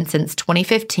pescatarian since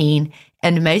 2015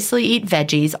 and mostly eat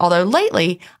veggies, although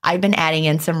lately I've been adding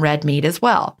in some red meat as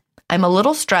well. I'm a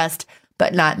little stressed,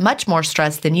 but not much more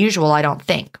stressed than usual, I don't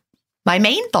think. My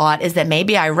main thought is that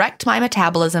maybe I wrecked my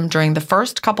metabolism during the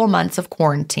first couple months of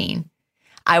quarantine.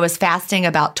 I was fasting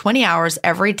about 20 hours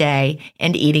every day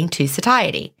and eating to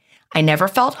satiety. I never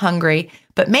felt hungry,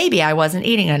 but maybe I wasn't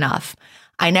eating enough.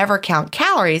 I never count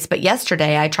calories, but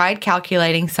yesterday I tried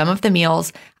calculating some of the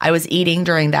meals I was eating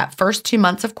during that first 2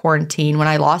 months of quarantine when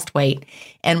I lost weight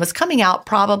and was coming out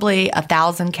probably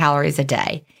 1,000 calories a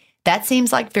day. That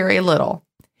seems like very little.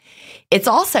 It's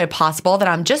also possible that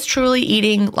I'm just truly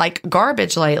eating like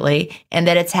garbage lately and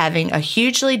that it's having a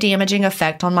hugely damaging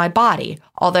effect on my body,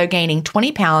 although gaining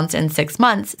 20 pounds in 6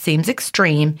 months seems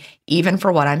extreme even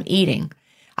for what I'm eating.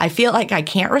 I feel like I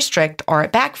can't restrict or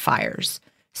it backfires.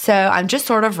 So I'm just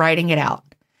sort of writing it out.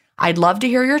 I'd love to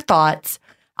hear your thoughts.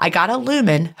 I got a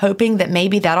lumen hoping that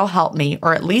maybe that'll help me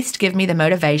or at least give me the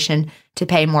motivation to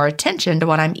pay more attention to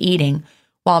what I'm eating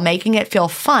while making it feel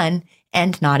fun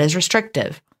and not as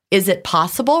restrictive. Is it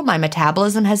possible my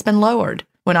metabolism has been lowered?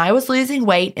 When I was losing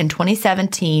weight in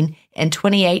 2017 and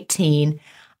 2018,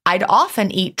 I'd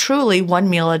often eat truly one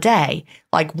meal a day,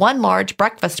 like one large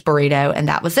breakfast burrito, and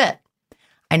that was it.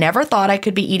 I never thought I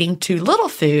could be eating too little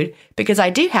food because I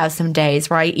do have some days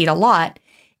where I eat a lot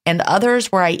and others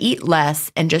where I eat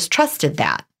less and just trusted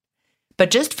that.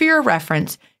 But just for your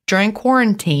reference, during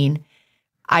quarantine,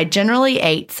 I generally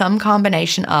ate some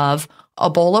combination of a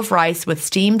bowl of rice with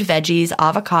steamed veggies,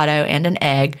 avocado, and an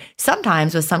egg,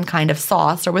 sometimes with some kind of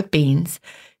sauce or with beans,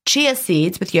 chia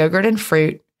seeds with yogurt and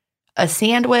fruit, a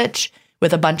sandwich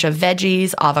with a bunch of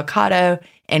veggies, avocado,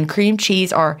 and cream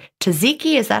cheese or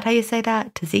tzatziki. Is that how you say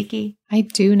that? Tzatziki? I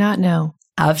do not know.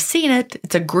 I've seen it.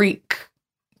 It's a Greek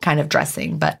kind of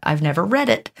dressing, but I've never read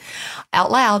it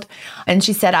out loud. And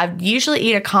she said, I usually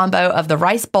eat a combo of the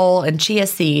rice bowl and chia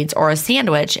seeds or a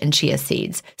sandwich and chia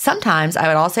seeds. Sometimes I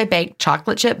would also bake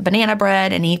chocolate chip banana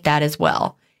bread and eat that as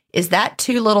well. Is that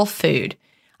too little food?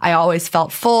 I always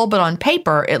felt full, but on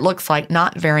paper, it looks like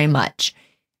not very much.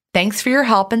 Thanks for your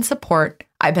help and support.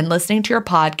 I've been listening to your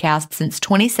podcast since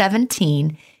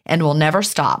 2017 and will never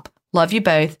stop. Love you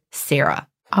both, Sarah.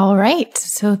 All right.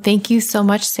 So thank you so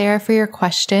much, Sarah, for your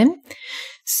question.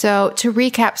 So to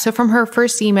recap, so from her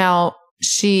first email,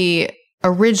 she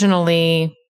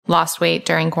originally lost weight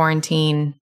during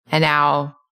quarantine and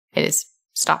now it is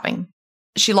stopping.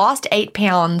 She lost 8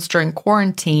 pounds during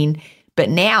quarantine, But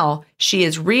now she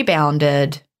has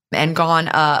rebounded and gone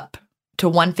up to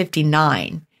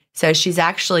 159. So she's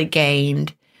actually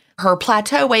gained, her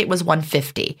plateau weight was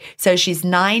 150. So she's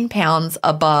 9 pounds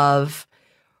above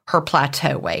her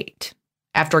plateau weight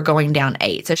after going down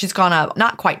 8. So she's gone up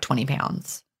not quite 20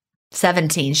 pounds,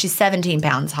 17. She's 17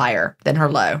 pounds higher than her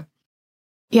low.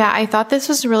 Yeah, I thought this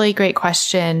was a really great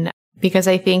question because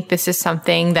I think this is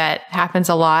something that happens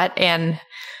a lot. And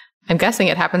I'm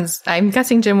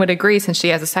guessing Jim would agree since she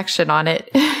has a section on it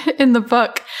in the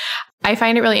book. I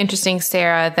find it really interesting,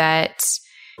 Sarah, that,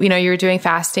 you were doing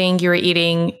fasting,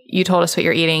 you told us what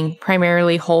you're eating,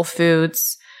 primarily whole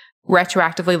foods,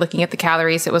 retroactively looking at the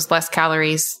calories, it was less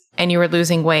calories, and you were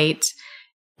losing weight.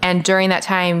 And during that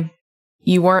time,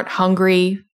 you weren't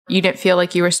hungry. You didn't feel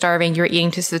like you were starving. You were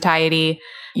eating to satiety.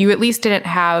 You at least it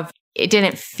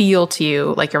didn't feel to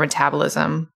you like your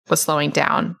metabolism was slowing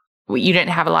down. You didn't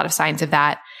have a lot of signs of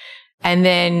that. And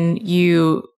then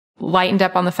you lightened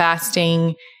up on the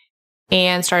fasting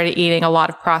and started eating a lot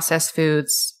of processed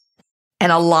foods.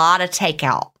 And a lot of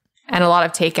takeout.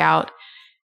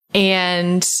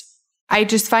 And I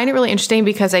just find it really interesting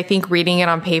because I think reading it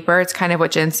on paper, it's kind of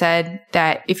what Jen said,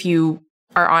 that if you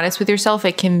are honest with yourself,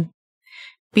 it can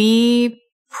be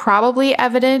probably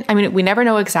evident. I mean, we never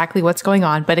know exactly what's going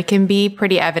on, but it can be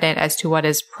pretty evident as to what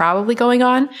is probably going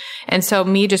on. And so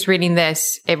me just reading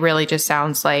this, it really just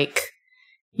sounds like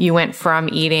you went from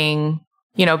eating,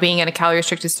 being in a calorie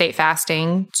restricted state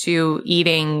fasting to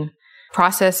eating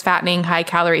processed, fattening, high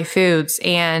calorie foods.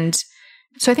 And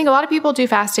so I think a lot of people do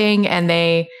fasting and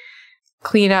they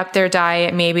clean up their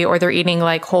diet maybe, or they're eating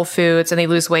like whole foods and they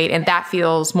lose weight and that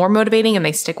feels more motivating and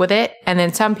they stick with it. And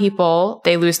then some people,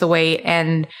 they lose the weight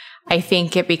and I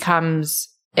think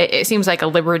it seems like a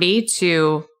liberty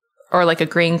or like a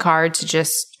green card to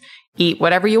just eat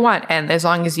whatever you want. And as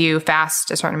long as you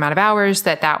fast a certain amount of hours,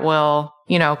 that will,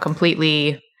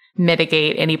 completely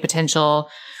mitigate any potential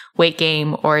weight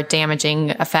gain or damaging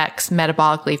effects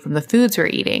metabolically from the foods we're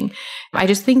eating. I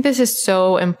just think this is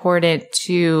so important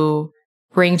to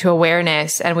bring to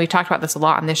awareness. And we've talked about this a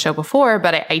lot on this show before,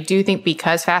 but I do think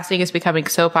because fasting is becoming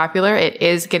so popular, it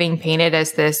is getting painted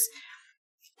as this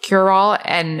cure-all.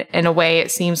 And in a way,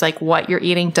 it seems like what you're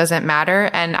eating doesn't matter.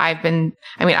 And I've been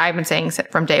saying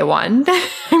from day one,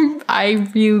 I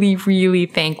really, really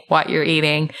think what you're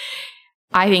eating,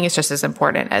 I think it's just as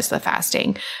important as the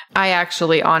fasting. I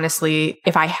actually, honestly,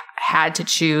 if I had to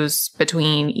choose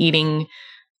between eating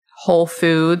whole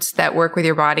foods that work with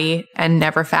your body and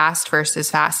never fast versus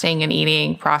fasting and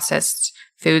eating processed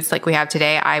foods like we have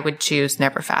today, I would choose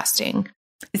never fasting.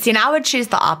 See, and I would choose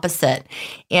the opposite.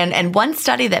 And one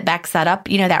study that backs that up,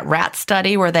 that rat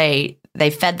study where they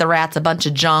fed the rats a bunch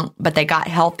of junk, but they got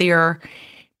healthier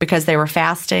because they were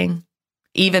fasting,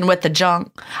 even with the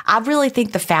junk. I really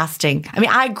think the fasting,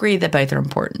 I agree that both are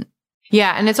important.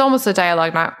 Yeah, and it's almost a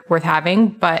dialogue not worth having,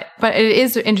 but it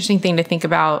is an interesting thing to think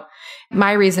about.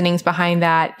 My reasonings behind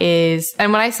that is,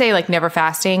 and when I say like never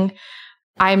fasting,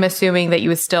 I'm assuming that you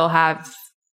would still have,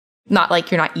 not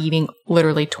like you're not eating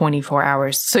literally 24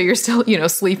 hours. So you're still,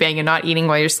 sleeping and not eating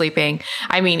while you're sleeping.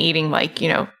 I mean, eating like,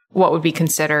 what would be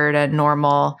considered a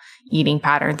normal eating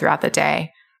pattern throughout the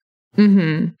day.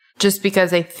 Just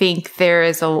because I think there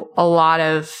is a lot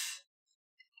of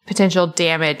potential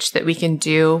damage that we can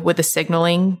do with the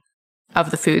signaling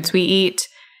of the foods we eat.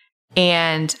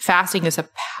 And fasting is a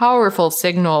powerful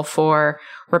signal for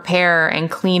repair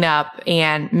and cleanup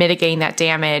and mitigating that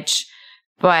damage.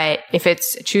 But if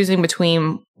it's choosing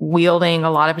between wielding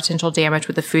a lot of potential damage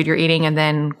with the food you're eating and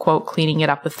then, quote, cleaning it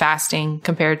up with fasting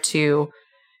compared to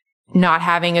not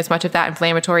having as much of that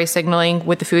inflammatory signaling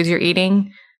with the foods you're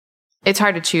eating, it's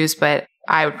hard to choose, but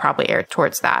I would probably err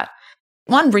towards that.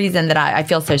 One reason that I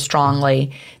feel so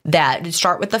strongly that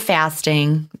start with the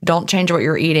fasting, don't change what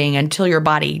you're eating until your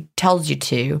body tells you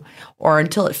to or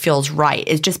until it feels right,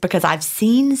 is just because I've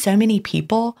seen so many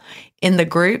people in the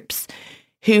groups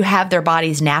who have their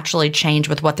bodies naturally change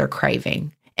with what they're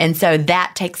craving. And so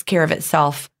that takes care of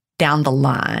itself down the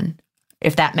line,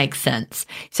 if that makes sense.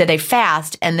 So they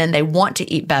fast and then they want to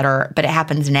eat better, but it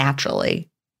happens naturally.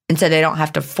 And so they don't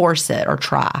have to force it or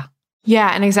try.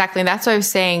 Yeah, and exactly. And that's what I was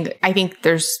saying. I think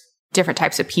there's different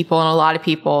types of people, and a lot of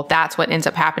people, that's what ends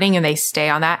up happening and they stay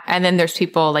on that. And then there's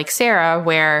people like Sarah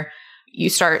where you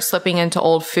start slipping into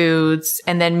old foods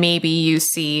and then maybe you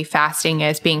see fasting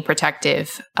as being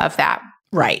protective of that.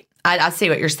 Right. I see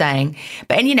what you're saying.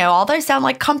 But, and all those sound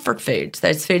like comfort foods,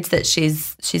 those foods that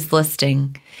she's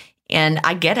listing. And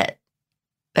I get it.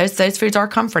 Those foods are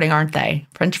comforting, aren't they?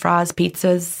 French fries,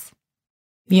 pizzas.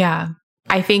 Yeah.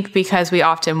 I think because we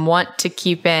often want to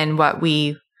keep in what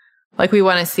we Like we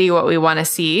want to see what we want to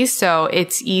see. So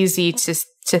it's easy to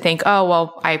think, oh,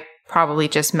 well, I probably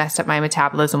just messed up my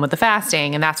metabolism with the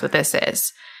fasting and that's what this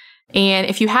is. And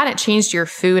if you hadn't changed your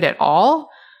food at all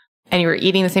and you were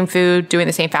eating the same food, doing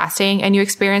the same fasting, and you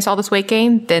experienced all this weight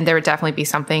gain, then there would definitely be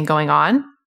something going on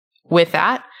with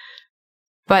that.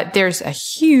 But there's a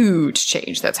huge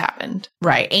change that's happened.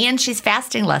 Right. And she's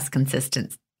fasting less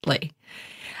consistently.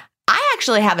 I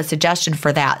actually have a suggestion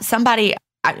for that. Somebody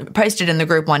I posted in the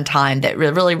group one time that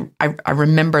really, I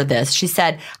remember this. She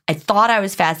said, I thought I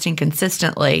was fasting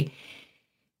consistently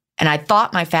and I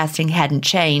thought my fasting hadn't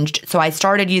changed. So I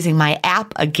started using my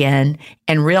app again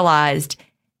and realized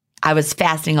I was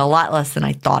fasting a lot less than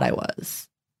I thought I was.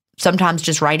 Sometimes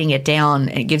just writing it down,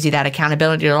 it gives you that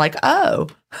accountability. You're like, oh,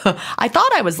 I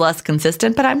thought I was less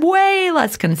consistent, but I'm way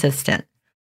less consistent.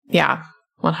 Yeah,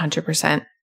 100%.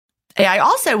 I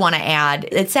also want to add,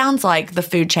 it sounds like the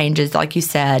food changes, like you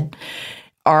said,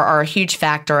 are a huge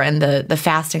factor in the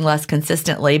fasting less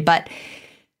consistently. But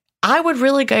I would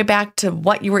really go back to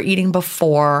what you were eating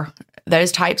before,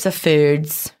 those types of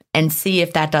foods, and see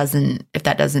if that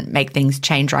doesn't make things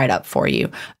change right up for you.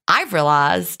 I've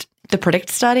realized the PREDICT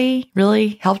study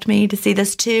really helped me to see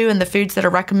this too, and the foods that are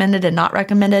recommended and not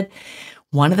recommended.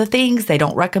 One of the things they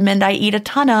don't recommend I eat a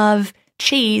ton of,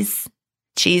 cheese.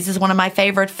 Cheese is one of my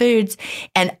favorite foods.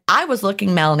 And I was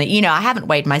looking, Melanie, I haven't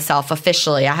weighed myself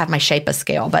officially. I have my Shape-A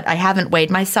scale, but I haven't weighed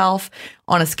myself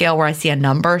on a scale where I see a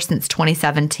number since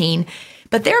 2017.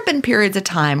 But there have been periods of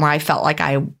time where I felt like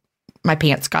my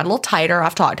pants got a little tighter.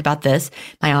 I've talked about this.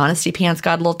 My honesty pants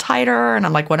got a little tighter. And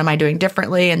I'm like, what am I doing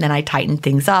differently? And then I tightened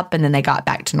things up and then they got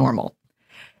back to normal.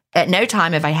 At no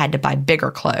time have I had to buy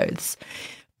bigger clothes.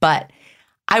 But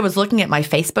I was looking at my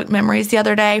Facebook memories the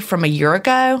other day from a year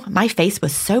ago. My face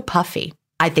was so puffy.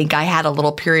 I think I had a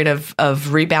little period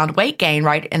of rebound weight gain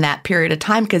right in that period of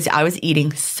time because I was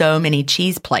eating so many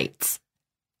cheese plates.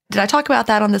 Did I talk about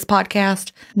that on this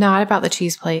podcast? Not about the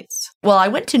cheese plates. Well, I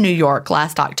went to New York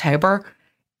last October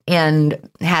and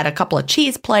had a couple of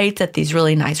cheese plates at these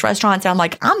really nice restaurants. I'm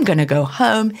like, I'm going to go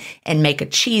home and make a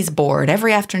cheese board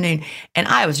every afternoon. And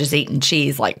I was just eating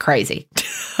cheese like crazy.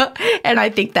 And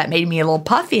I think that made me a little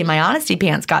puffy and my honesty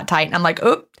pants got tight. And I'm like,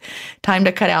 oop, time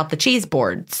to cut out the cheese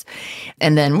boards.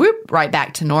 And then whoop, right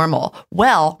back to normal.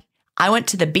 Well, I went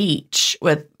to the beach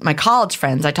with my college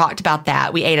friends. I talked about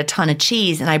that. We ate a ton of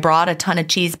cheese and I brought a ton of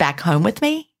cheese back home with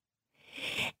me.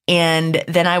 And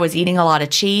then I was eating a lot of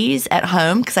cheese at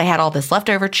home because I had all this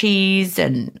leftover cheese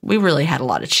and we really had a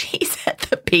lot of cheese at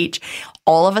the beach.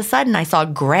 All of a sudden, I saw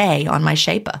gray on my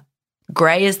Shape-A.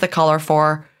 Gray is the color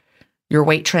for your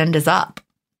weight trend is up.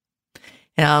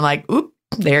 And I'm like, oop,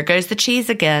 there goes the cheese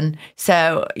again.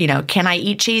 So, can I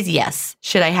eat cheese? Yes.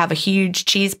 Should I have a huge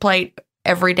cheese plate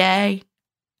every day?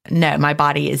 No, my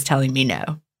body is telling me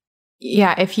no.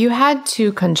 Yeah, if you had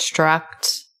to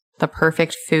construct the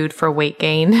perfect food for weight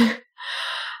gain,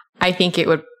 I think it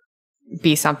would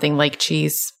be something like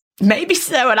cheese. Maybe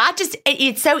so. And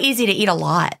it's so easy to eat a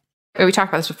lot. We talked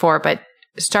about this before, but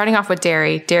starting off with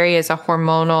dairy is a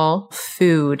hormonal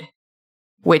food,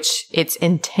 which its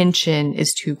intention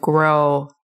is to grow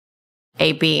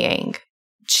a being.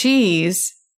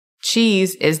 Cheese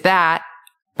is that,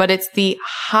 but it's the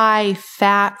high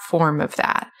fat form of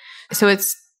that. So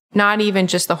it's not even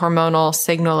just the hormonal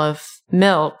signal of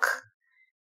milk.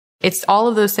 It's all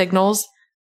of those signals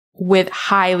with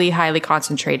highly, highly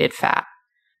concentrated fat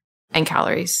and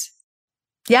calories.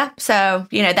 Yeah. So,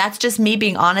 that's just me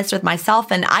being honest with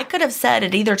myself. And I could have said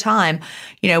at either time,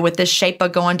 with this Shape-A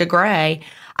going to gray,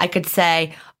 I could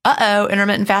say, uh-oh,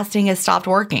 intermittent fasting has stopped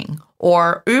working.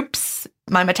 Or, oops,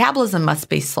 my metabolism must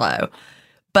be slow.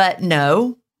 But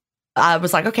no, I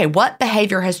was like, okay, what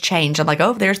behavior has changed? I'm like,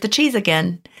 oh, there's the cheese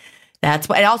again. That's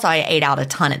what. And also, I ate out a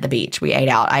ton at the beach.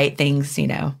 I ate things,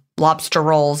 lobster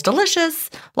rolls, delicious.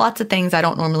 Lots of things I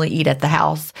don't normally eat at the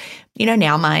house.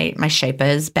 Now my Shape-A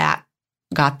is back,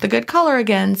 got the good color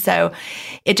again. So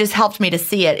it just helped me to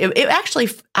see it. It actually,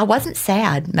 I wasn't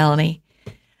sad, Melanie.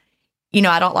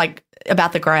 I don't like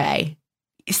about the gray.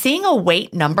 Seeing a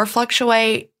weight number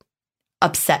fluctuate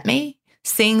upset me.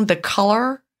 Seeing the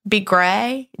color be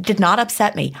gray did not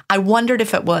upset me. I wondered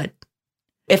if it would.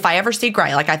 If I ever see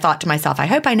gray, like I thought to myself, I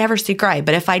hope I never see gray,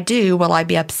 but if I do, will I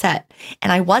be upset?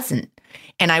 And I wasn't.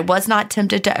 And I was not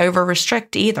tempted to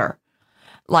over-restrict either.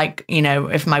 Like,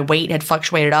 if my weight had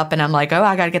fluctuated up and I'm like, oh,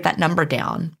 I got to get that number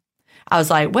down. I was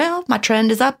like, well, my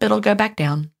trend is up, it'll go back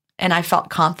down. And I felt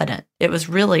confident. It was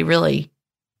really, really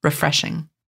refreshing.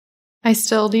 I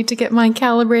still need to get mine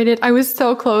calibrated. I was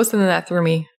so close and then that threw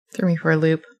me for a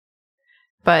loop.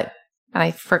 But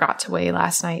I forgot to weigh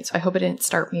last night, so I hope it didn't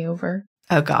start me over.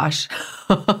 Oh, gosh.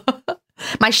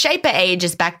 My shape of age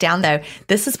is back down, though.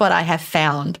 This is what I have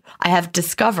found. I have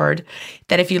discovered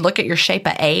that if you look at your shape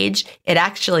of age, it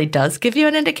actually does give you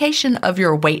an indication of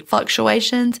your weight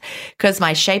fluctuations, because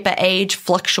my shape of age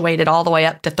fluctuated all the way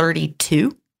up to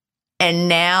 32, and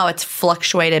now it's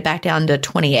fluctuated back down to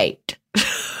 28.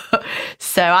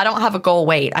 So I don't have a goal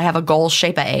weight. I have a goal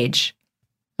shape of age.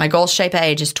 My goal shape of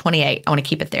age is 28. I want to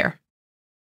keep it there.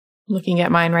 Looking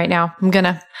at mine right now. I'm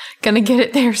gonna get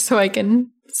it there so I can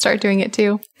start doing it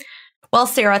too. Well,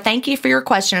 Sarah, thank you for your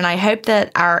question. And I hope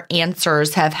that our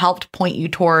answers have helped point you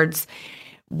towards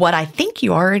what I think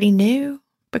you already knew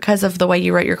because of the way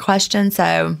you wrote your question.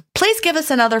 So please give us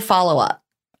another follow-up.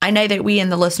 I know that we and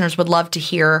the listeners would love to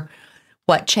hear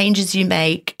what changes you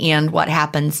make and what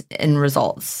happens in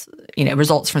results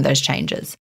from those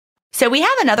changes. So we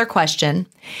have another question,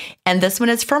 and this one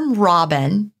is from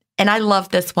Robin. And I love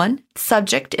this one.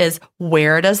 Subject is,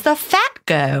 where does the fat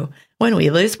go when we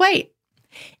lose weight?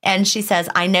 And she says,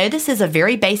 I know this is a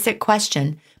very basic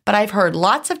question, but I've heard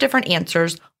lots of different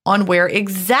answers on where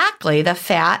exactly the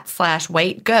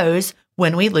fat/weight goes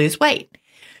when we lose weight.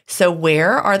 So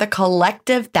where are the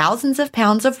collective thousands of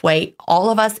pounds of weight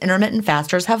all of us intermittent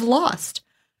fasters have lost?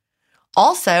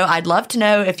 Also, I'd love to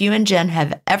know if you and Jen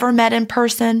have ever met in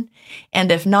person,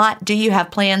 and if not, do you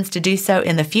have plans to do so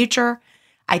in the future?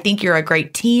 I think you're a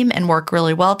great team and work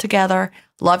really well together.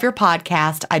 Love your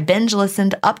podcast. I binge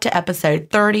listened up to episode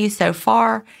 30 so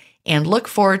far and look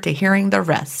forward to hearing the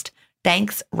rest.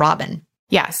 Thanks, Robin.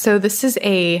 Yeah, so this is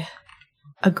a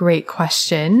great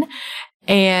question.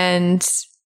 And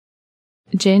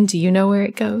Jen, do you know where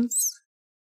it goes?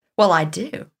 Well, I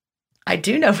do. I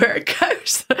do know where it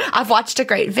goes. I've watched a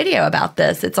great video about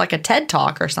this. It's like a TED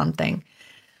Talk or something.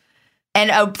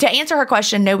 And to answer her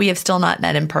question, no, we have still not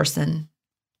met in person.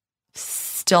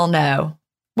 Still no.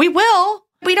 We will.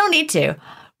 We don't need to.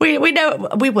 We know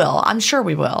we will. I'm sure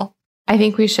we will. I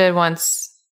think we should once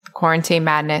the quarantine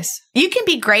madness. You can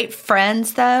be great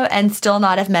friends, though, and still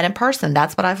not have met in person.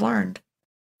 That's what I've learned.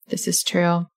 This is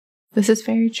true. This is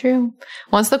very true.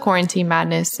 Once the quarantine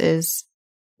madness is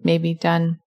maybe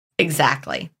done.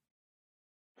 Exactly.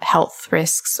 Health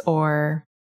risks or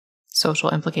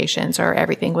social implications or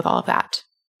everything with all of that.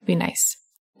 Be nice.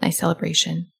 Nice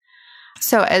celebration.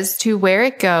 So as to where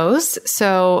it goes,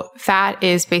 so fat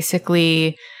is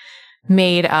basically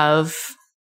made of,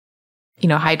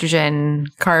 hydrogen,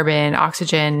 carbon,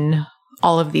 oxygen,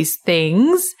 all of these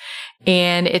things.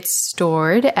 And it's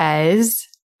stored as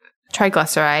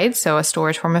triglycerides, so a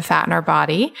storage form of fat in our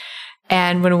body.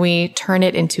 And when we turn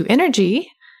it into energy,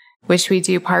 which we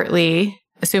do partly,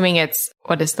 assuming it's,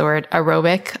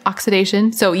 aerobic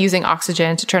oxidation. So using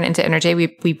oxygen to turn it into energy,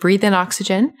 we breathe in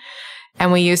oxygen.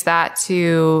 And we use that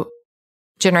to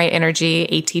generate energy,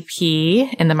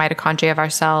 ATP, in the mitochondria of our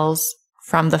cells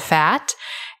from the fat.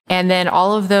 And then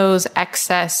all of those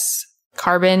excess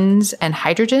carbons and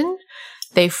hydrogen,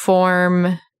 they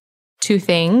form two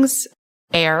things,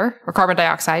 air or carbon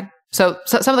dioxide. So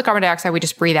some of the carbon dioxide we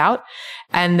just breathe out.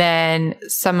 And then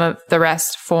some of the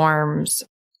rest forms,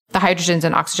 the hydrogens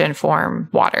and oxygen form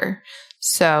water.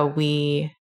 So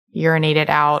we urinate it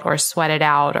out or sweat it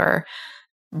out or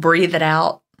breathe it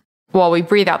out. Well, we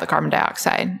breathe out the carbon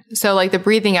dioxide. So like the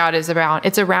breathing out is around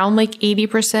like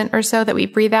 80% or so that we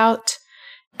breathe out.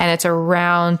 And it's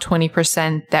around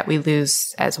 20% that we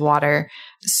lose as water.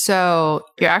 So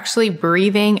you're actually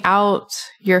breathing out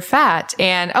your fat.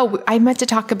 And I meant to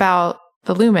talk about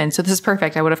the Lumen. So this is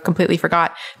perfect. I would have completely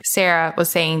forgot. Sarah was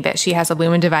saying that she has a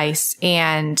Lumen device.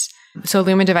 And so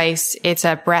Lumen device, it's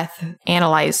a breath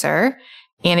analyzer.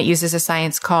 And it uses a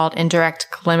science called indirect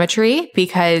calorimetry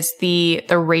because the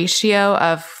ratio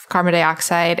of carbon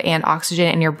dioxide and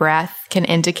oxygen in your breath can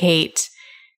indicate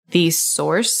the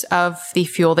source of the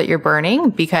fuel that you're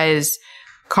burning, because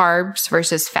carbs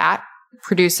versus fat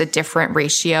produce a different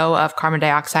ratio of carbon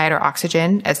dioxide or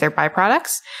oxygen as their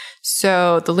byproducts.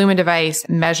 So the Lumen device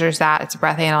measures that. It's a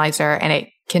breath analyzer, and it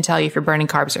can tell you if you're burning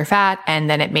carbs or fat, and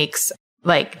then it makes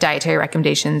like dietary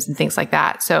recommendations and things like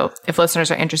that. So if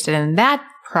listeners are interested in that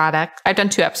product, I've done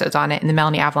 2 episodes on it in the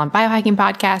Melanie Avalon Biohacking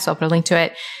Podcast. So I'll put a link to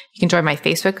it. You can join my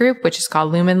Facebook group, which is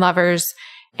called Lumen Lovers.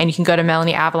 And you can go to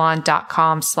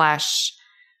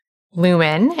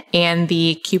melanieavalon.com/lumen. And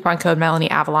the coupon code Melanie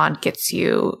Avalon gets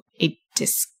you a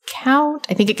discount.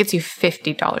 I think it gets you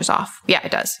 $50 off. Yeah,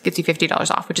 it does. It gets you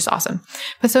 $50 off, which is awesome.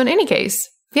 But so in any case,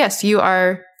 yes,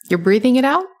 you're breathing it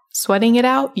out, sweating it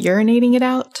out, urinating it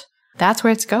out. That's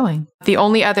where it's going. The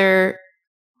only other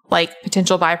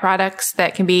potential byproducts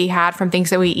that can be had from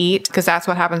things that we eat, because that's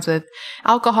what happens with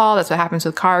alcohol, that's what happens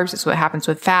with carbs, that's what happens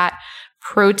with fat,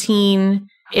 protein.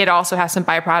 It also has some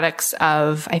byproducts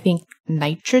of, I think,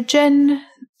 nitrogen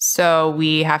So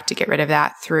we have to get rid of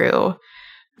that through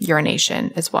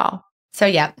urination as well. So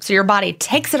yeah, so your body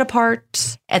takes it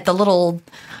apart at the little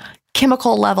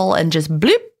chemical level and just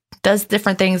bloop, does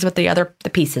different things with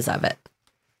the pieces of it.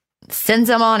 Sends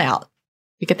them on out.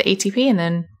 You get the ATP and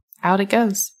then out it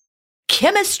goes.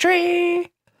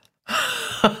 Chemistry.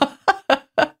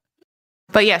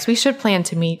 But yes, we should plan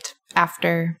to meet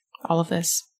after all of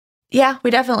this. Yeah, we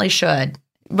definitely should.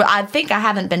 But I think I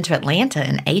haven't been to Atlanta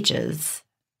in ages.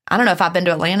 I don't know if I've been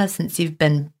to Atlanta since you've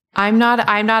been. I'm not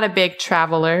a big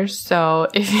traveler, so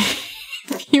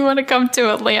if you want to come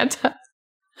to Atlanta.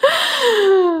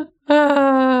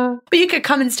 But you could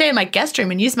come and stay in my guest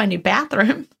room and use my new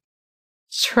bathroom.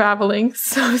 Traveling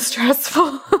so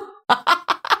stressful.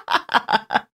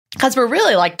 Because we're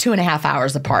really like 2.5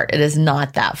 hours apart. It is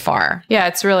not that far. Yeah,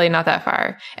 it's really not that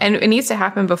far. And it needs to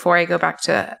happen before I go back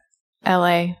to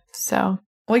LA. So.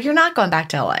 Well, you're not going back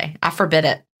to LA. I forbid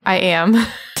it. I am.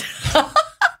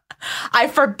 I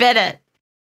forbid it.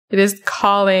 It is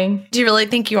calling. Do you really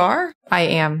think you are? I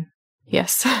am.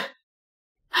 Yes.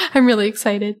 I'm really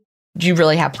excited. Do you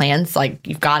really have plans? Like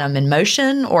you've got them in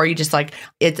motion, or are you just like,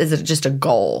 is it just a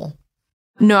goal?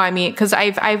 No, I mean, because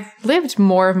I've lived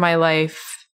more of my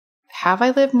life. Have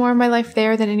I lived more of my life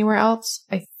there than anywhere else?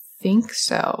 I think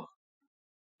so.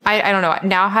 I don't know.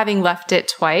 Now having left it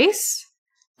twice,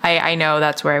 I know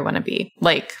that's where I want to be.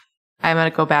 Like, I'm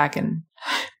going to go back and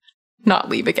not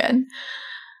leave again.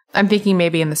 I'm thinking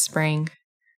maybe in the spring.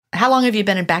 How long have you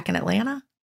been back in Atlanta?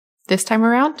 This time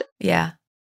around? Yeah.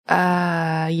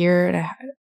 Year and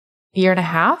a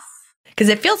half. Because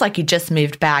it feels like you just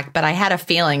moved back, but I had a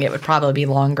feeling it would probably be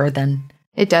longer than.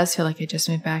 It does feel like I just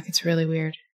moved back. It's really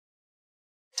weird.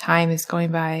 Time is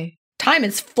going by. Time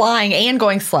is flying and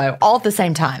going slow all at the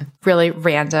same time. Really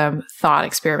random thought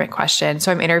experiment question.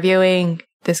 So I'm interviewing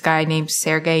this guy named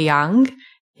Sergey Young.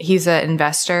 He's an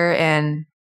investor in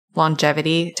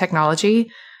longevity technology.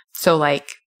 So like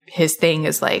his thing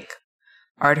is like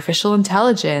artificial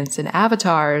intelligence and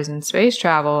avatars and space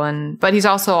travel. But he's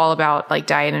also all about like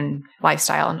diet and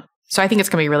lifestyle. And so I think it's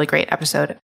going to be a really great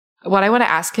episode. What I want to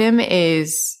ask him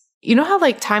is, you know how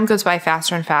like time goes by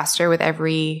faster and faster with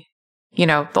every,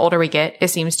 the older we get, it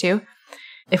seems to.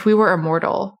 If we were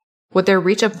immortal, would there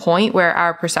reach a point where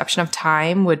our perception of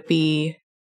time would be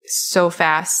so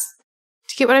fast?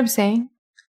 Do you get what I'm saying?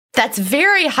 That's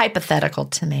very hypothetical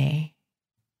to me.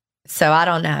 So I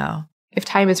don't know. If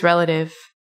time is relative,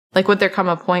 like would there come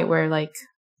a point where like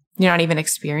you're not even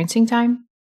experiencing time?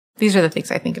 These are the things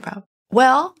I think about.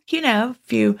 Well,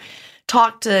 if you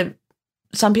talk to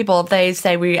some people, they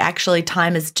say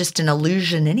time is just an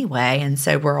illusion anyway. And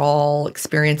so we're all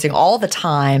experiencing all the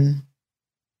time.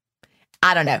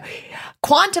 I don't know.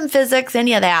 Quantum physics,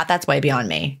 any of that's way beyond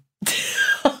me.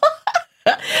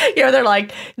 They're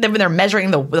like, when they're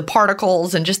measuring the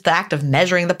particles and just the act of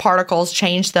measuring the particles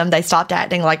changed them. They stopped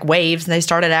acting like waves and they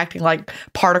started acting like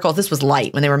particles. This was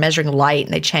light when they were measuring light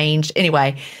and they changed.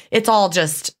 Anyway, it's all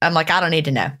just, I'm like, I don't need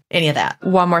to know any of that.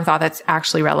 One more thought that's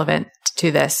actually relevant to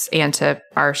this and to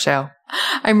our show.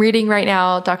 I'm reading right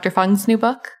now Dr. Fung's new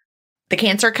book. The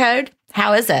Cancer Code.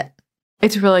 How is it?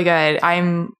 It's really good.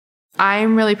 I'm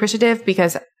really appreciative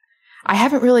because I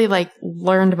haven't really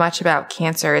learned much about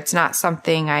cancer. It's not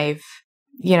something I've,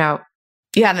 You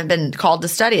haven't been called to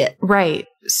study it. Right.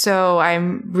 So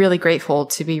I'm really grateful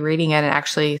to be reading it and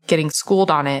actually getting schooled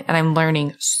on it. And I'm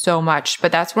learning so much.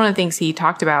 But that's one of the things he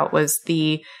talked about was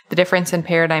the difference in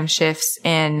paradigm shifts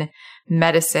in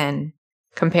medicine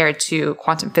compared to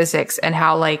quantum physics, and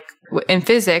how in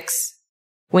physics,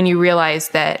 when you realize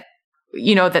that,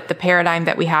 that the paradigm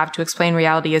that we have to explain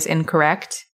reality is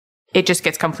incorrect, it just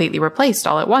gets completely replaced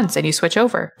all at once and you switch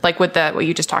over. Like with what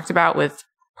you just talked about with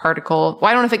particle. Well,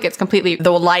 I don't know if it gets completely.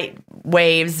 The light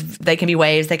waves, they can be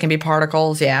waves, they can be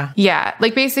particles. Yeah. Yeah.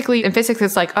 Basically in physics,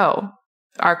 it's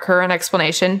our current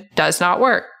explanation does not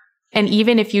work. And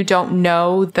even if you don't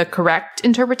know the correct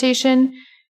interpretation,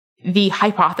 the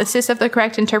hypothesis of the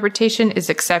correct interpretation is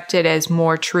accepted as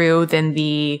more true than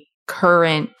the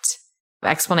current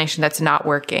explanation that's not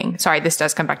working. Sorry, this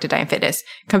does come back to diet and fitness.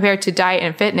 Compared to diet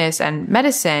and fitness and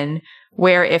medicine,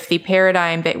 where if the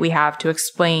paradigm that we have to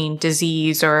explain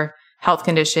disease or health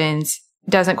conditions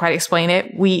doesn't quite explain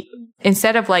it, we,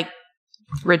 instead of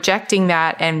rejecting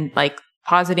that and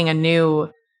positing a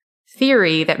new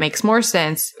theory that makes more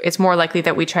sense, it's more likely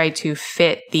that we try to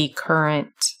fit the current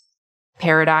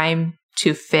paradigm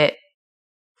to fit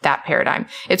that paradigm.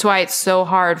 It's why it's so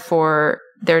hard for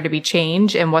there to be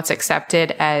change in what's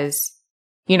accepted as,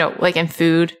 in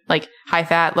food, high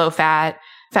fat, low fat,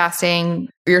 fasting.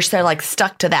 You're so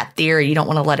stuck to that theory. You don't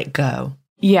want to let it go.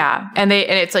 Yeah. And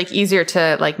it's like easier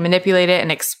to like manipulate it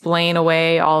and explain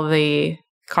away all the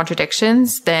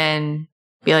contradictions than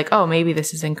be like, oh, maybe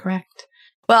this is incorrect.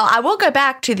 Well, I will go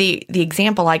back to the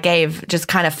example I gave just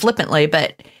kind of flippantly,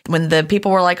 but when the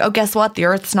people were like, oh, guess what? The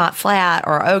Earth's not flat,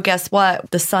 or oh, guess what?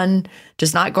 The sun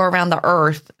does not go around the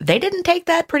Earth. They didn't take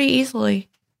that pretty easily.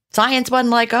 Science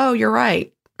wasn't like, oh, you're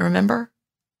right. Remember?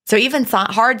 So even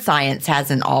hard science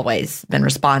hasn't always been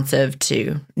responsive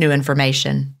to new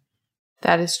information.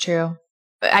 That is true.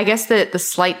 But I guess the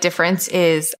slight difference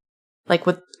is like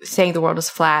with saying the world is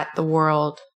flat, the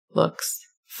world looks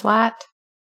flat.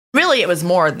 Really, it was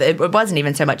more, it wasn't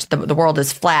even so much the world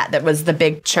is flat. That was the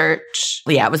big church.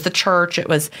 Yeah, it was the church. It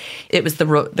was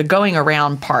the going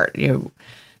around part.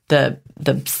 The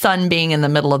sun being in the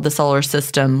middle of the solar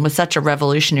system was such a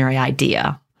revolutionary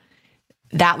idea.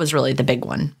 That was really the big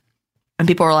one. And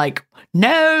people were like,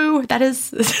 no, that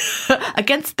is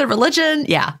against the religion.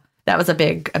 Yeah, that was a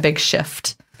big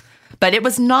shift. But it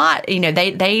was not,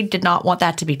 they did not want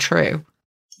that to be true.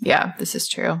 Yeah, this is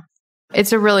true.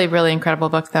 It's a really, really incredible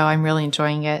book, though. I'm really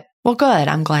enjoying it. Well, good.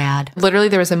 I'm glad. Literally,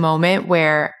 there was a moment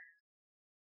where,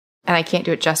 and I can't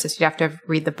do it justice, you'd have to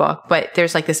read the book, but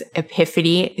there's like this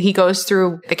epiphany. He goes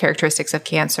through the characteristics of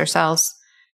cancer cells,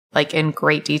 like in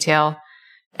great detail.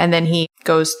 And then he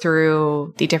goes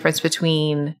through the difference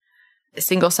between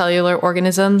single cellular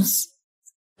organisms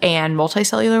and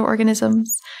multicellular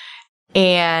organisms.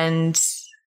 And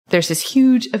there's this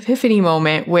huge epiphany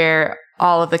moment where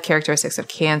all of the characteristics of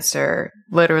cancer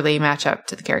literally match up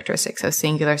to the characteristics of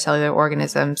singular cellular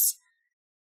organisms.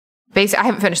 I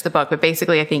haven't finished the book, but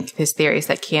basically I think his theory is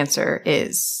that cancer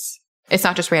it's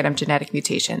not just random genetic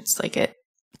mutations.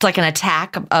 It's like an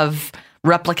attack of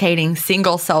replicating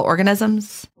single cell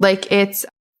organisms. Like it's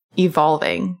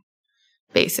evolving,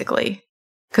 basically.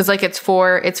 Because like its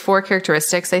four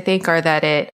characteristics, I think, are that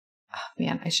I'd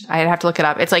have to look it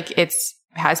up. It's like it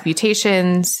has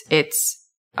mutations, it's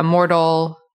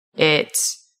immortal, and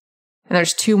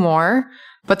there's two more,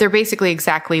 but they're basically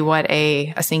exactly what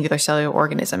a singular cellular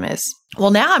organism is.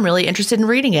 Well, now I'm really interested in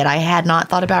reading it. I had not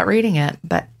thought about reading it,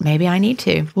 but maybe I need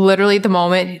to. Literally the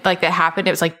moment like that happened,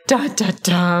 it was like, dun, dun,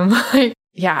 dun.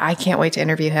 Yeah, I can't wait to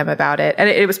interview him about it. And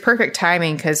it was perfect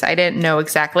timing because I didn't know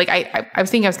exactly. Like I was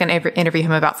thinking I was going to interview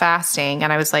him about fasting,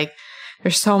 and I was like,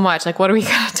 there's so much. Like, what are we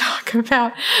going to talk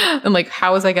about? And like,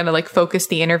 how was I going to like focus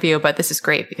the interview? But this is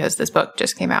great because this book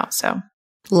just came out. So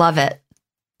love it.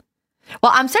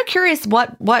 Well, I'm so curious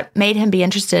what made him be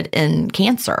interested in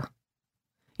cancer.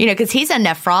 Because he's a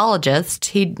nephrologist.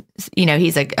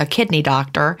 He's a kidney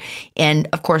doctor. And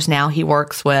of course, now he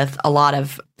works with a lot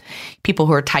of people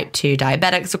who are type 2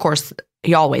 diabetics. Of course,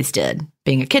 he always did,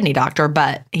 being a kidney doctor,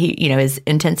 but he, his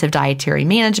intensive dietary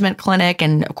management clinic.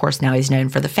 And of course, now he's known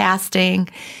for the fasting.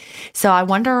 So I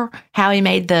wonder how he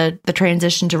made the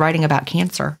transition to writing about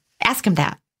cancer. Ask him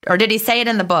that. Or did he say it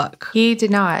in the book? He did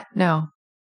not. No.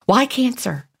 Why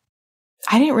cancer?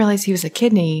 I didn't realize he was a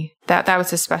kidney. That was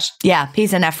his special. Yeah,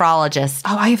 he's a nephrologist.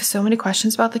 Oh, I have so many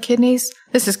questions about the kidneys.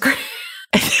 This is great.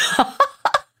 This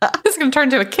is going to turn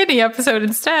into a kidney episode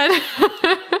instead.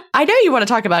 I know you want to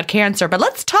talk about cancer, but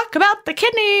let's talk about the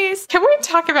kidneys. Can we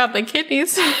talk about the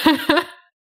kidneys?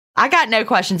 I got no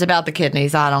questions about the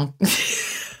kidneys. I don't.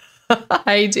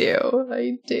 I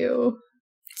do.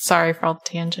 Sorry for all the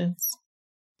tangents.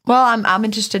 Well, I'm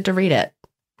interested to read it.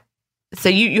 So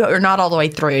you're not all the way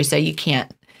through, so you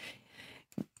can't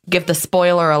give the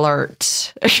spoiler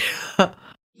alert.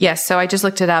 Yes, so I just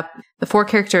looked it up. The 4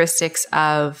 characteristics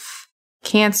of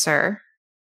cancer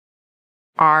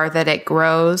are that it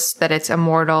grows, that it's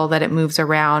immortal, that it moves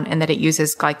around, and that it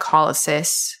uses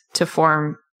glycolysis to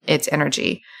form its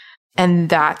energy. And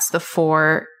that's the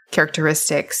 4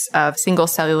 characteristics of single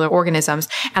cellular organisms.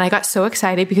 And I got so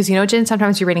excited because, Jen,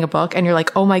 sometimes you're reading a book and you're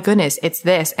like, oh my goodness, it's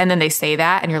this. And then they say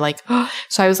that and you're like, oh.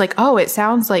 So I was like, oh, it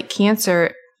sounds like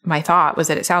cancer. My thought was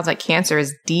that it sounds like cancer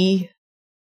is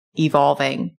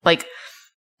de-evolving. Like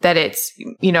that it's,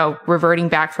 reverting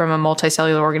back from a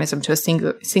multicellular organism to a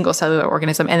single cellular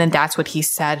organism. And then that's what he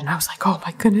said. And I was like, oh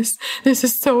my goodness, this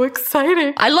is so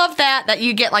exciting. I love that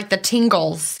you get like the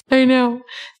tingles. I know.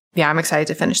 Yeah, I'm excited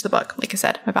to finish the book. Like I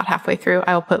said, I'm about halfway through.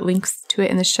 I will put links to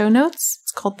it in the show notes.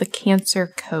 It's called The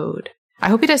Cancer Code. I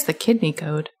hope he does the kidney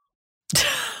code.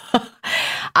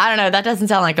 I don't know. That doesn't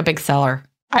sound like a big seller.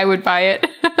 I would buy it.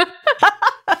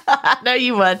 No,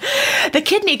 you would. The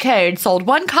Kidney Code sold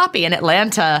 1 copy in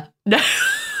Atlanta. No,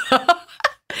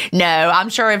 I'm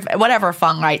sure if whatever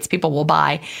Fung writes, people will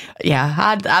buy.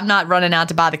 Yeah, I'm not running out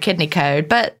to buy the Kidney Code,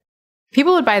 but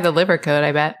people would buy the Liver Code,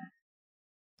 I bet.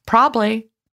 Probably.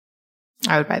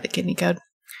 I would buy the Kidney Code.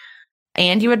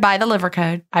 And you would buy the Liver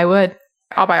Code. I would.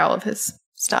 I'll buy all of his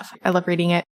stuff. I love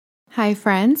reading it. Hi,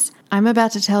 friends. I'm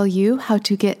about to tell you how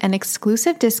to get an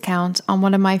exclusive discount on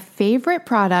one of my favorite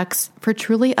products for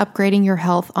truly upgrading your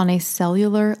health on a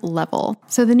cellular level.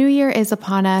 So the new year is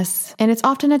upon us, and it's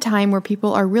often a time where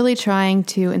people are really trying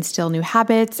to instill new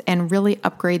habits and really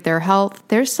upgrade their health.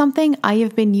 There's something I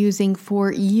have been using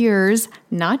for years,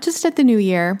 not just at the new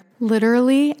year.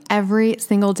 Literally every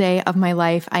single day of my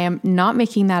life. I am not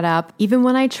making that up. Even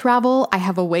when I travel, I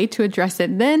have a way to address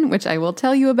it then, which I will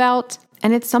tell you about.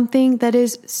 And it's something that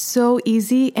is so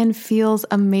easy and feels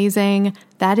amazing.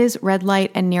 That is red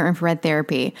light and near infrared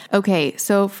therapy. Okay,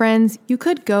 so friends, you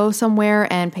could go somewhere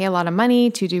and pay a lot of money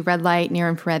to do red light, near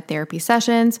infrared therapy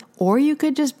sessions, or you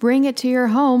could just bring it to your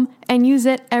home and use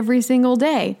it every single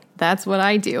day. That's what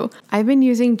I do. I've been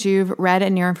using Joovv red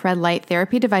and near infrared light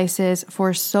therapy devices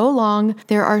for so long.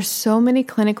 There are so many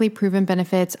clinically proven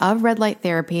benefits of red light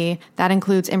therapy. That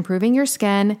includes improving your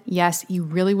skin. Yes, you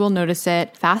really will notice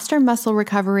it. Faster muscle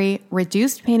recovery,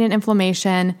 reduced pain and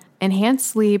inflammation, enhanced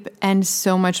sleep, and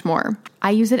so much more. I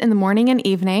use it in the morning and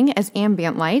evening as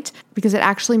ambient light because it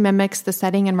actually mimics the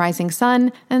setting and rising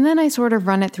sun, and then I sort of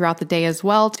run it throughout the day as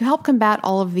well to help combat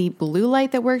all of the blue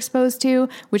light that we're exposed to,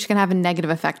 which can have a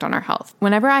negative effect on our health.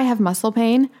 Whenever I have muscle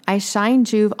pain, I shine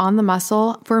Joovv on the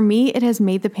muscle. For me, it has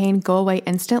made the pain go away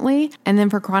instantly, and then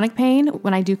for chronic pain,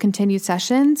 when I do continued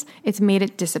sessions, it's made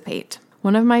it dissipate.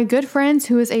 One of my good friends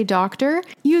who is a doctor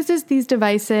uses these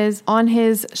devices on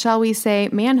his, shall we say,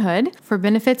 manhood for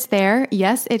benefits there.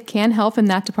 Yes, it can help in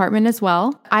that department as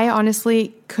well. I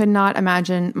honestly could not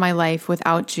imagine my life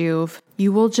without Joovv.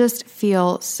 You will just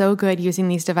feel so good using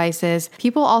these devices.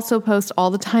 People also post all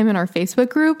the time in our Facebook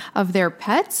group of their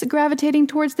pets gravitating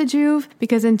towards the Joovv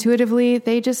because intuitively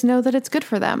they just know that it's good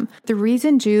for them. The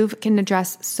reason Joovv can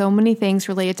address so many things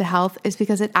related to health is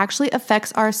because it actually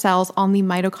affects our cells on the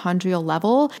mitochondrial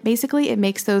level. Basically, it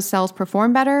makes those cells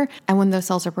perform better, and when those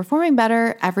cells are performing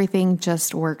better, everything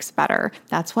just works better.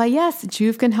 That's why, yes,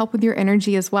 Joovv can help with your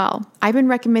energy as well. I've been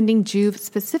recommending Joovv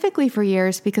specifically for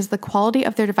years because the quality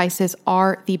of their devices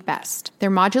are the best.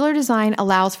 Their modular design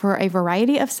allows for a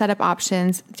variety of setup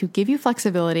options to give you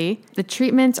flexibility. The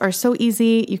treatments are so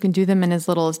easy. You can do them in as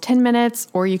little as 10 minutes,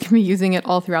 or you can be using it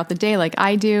all throughout the day like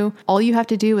I do. All you have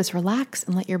to do is relax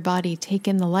and let your body take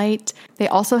in the light. They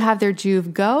also have their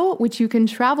Joovv Go, which you can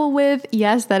travel with.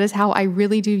 Yes, that is how I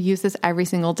really do use this every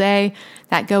single day.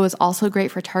 That Go is also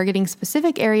great for targeting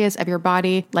specific areas of your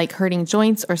body, like hurting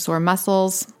joints or sore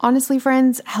muscles. Honestly,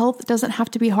 friends, health doesn't have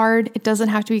to be hard. It doesn't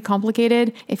have to be complicated.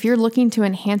 If you're looking to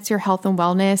enhance your health and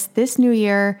wellness this new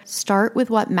year, start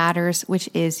with what matters, which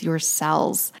is your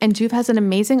cells. And Joovv has an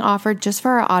amazing offer just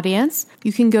for our audience.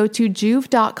 You can go to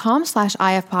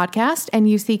joovv.com/ifpodcast and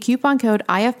use the coupon code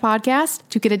ifpodcast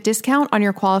to get a discount on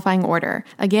your qualifying order.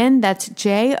 Again, that's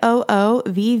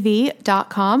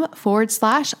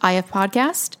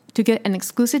joovv.com/ifpodcast to get an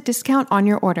exclusive discount on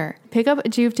your order. Pick up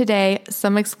Joovv today.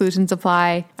 Some exclusions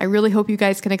apply. I really hope you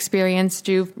guys can experience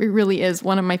Joovv. It really is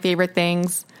one of my favorite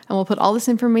things. And we'll put all this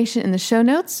information in the show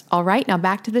notes. All right, now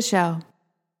back to the show.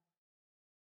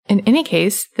 In any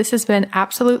case, this has been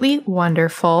absolutely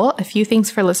wonderful. A few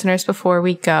things for listeners before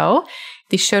we go.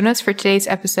 The show notes for today's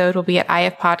episode will be at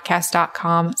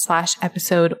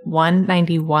ifpodcast.com/episode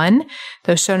 191.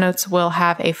 Those show notes will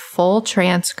have a full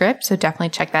transcript, so definitely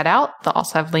check that out. They'll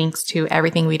also have links to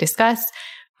everything we discussed.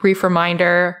 Brief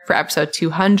reminder for episode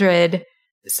 200,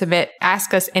 submit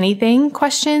Ask Us Anything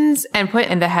questions and put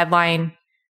in the headline,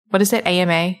 what is it,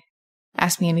 AMA?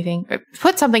 Ask Me Anything.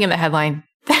 Put something in the headline,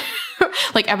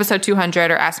 like episode 200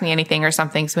 or Ask Me Anything or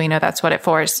something, so we know that's what it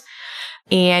for.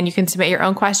 And you can submit your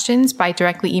own questions by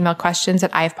directly email questions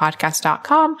at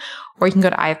ifpodcast.com, or you can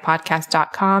go to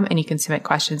ifpodcast.com and you can submit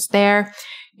questions there.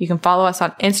 You can follow us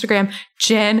on Instagram.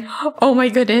 Jen, oh my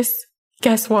goodness.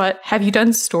 Guess what? Have you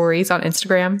done stories on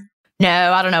Instagram?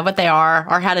 No, I don't know what they are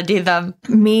or how to do them.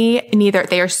 Me neither.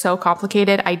 They are so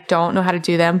complicated. I don't know how to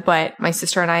do them, but my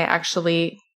sister and I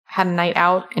actually had a night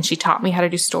out and she taught me how to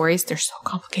do stories. They're so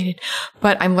complicated,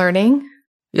 but I'm learning.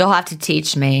 You'll have to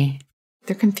teach me.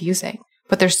 They're confusing.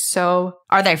 But they're so...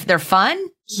 They're fun?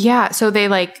 Yeah. So they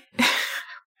like...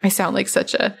 I sound like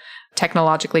such a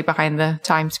technologically behind the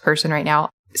times person right now.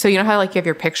 So you know how like you have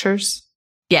your pictures?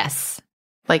 Yes.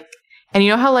 Like, and you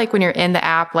know how like when you're in the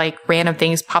app, like random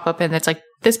things pop up and it's like,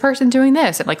 this person doing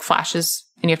this. It like flashes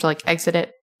and you have to like exit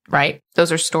it. Right.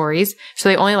 Those are stories. So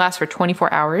they only last for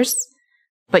 24 hours,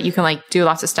 but you can like do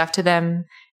lots of stuff to them.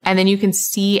 And then you can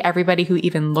see everybody who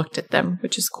even looked at them,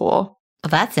 which is cool. Well,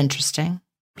 that's interesting.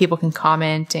 People can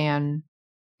comment and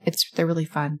they're really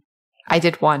fun. I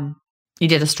did one. You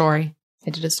did a story? I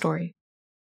did a story.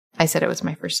 I said it was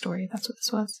my first story. That's what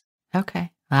this was.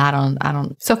 Okay. I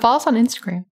don't. So follow us on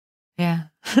Instagram. Yeah.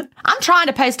 I'm trying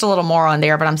to post a little more on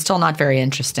there, but I'm still not very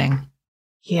interesting.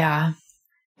 Yeah.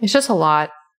 It's just a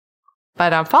lot.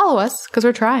 But follow us because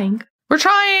we're trying. We're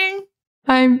trying.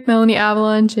 I'm Melanie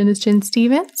Avalon. Jen is Jen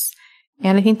Stevens.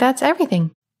 And I think that's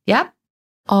everything. Yep.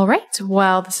 All right.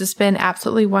 Well, this has been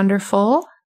absolutely wonderful.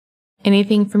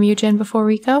 Anything from you, Jen, before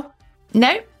we go?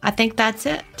 No, I think that's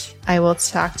it. I will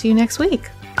talk to you next week.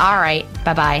 All right.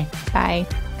 Bye-bye. Bye.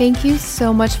 Thank you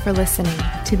so much for listening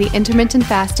to the Intermittent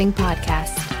Fasting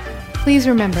Podcast. Please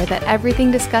remember that everything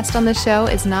discussed on the show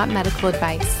is not medical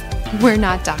advice. We're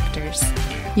not doctors.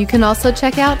 You can also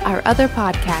check out our other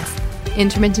podcasts,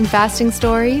 Intermittent Fasting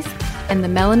Stories and the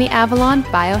Melanie Avalon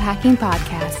Biohacking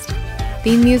Podcast.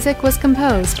 Theme music was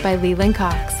composed by Leland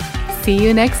Cox. See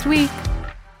you next week.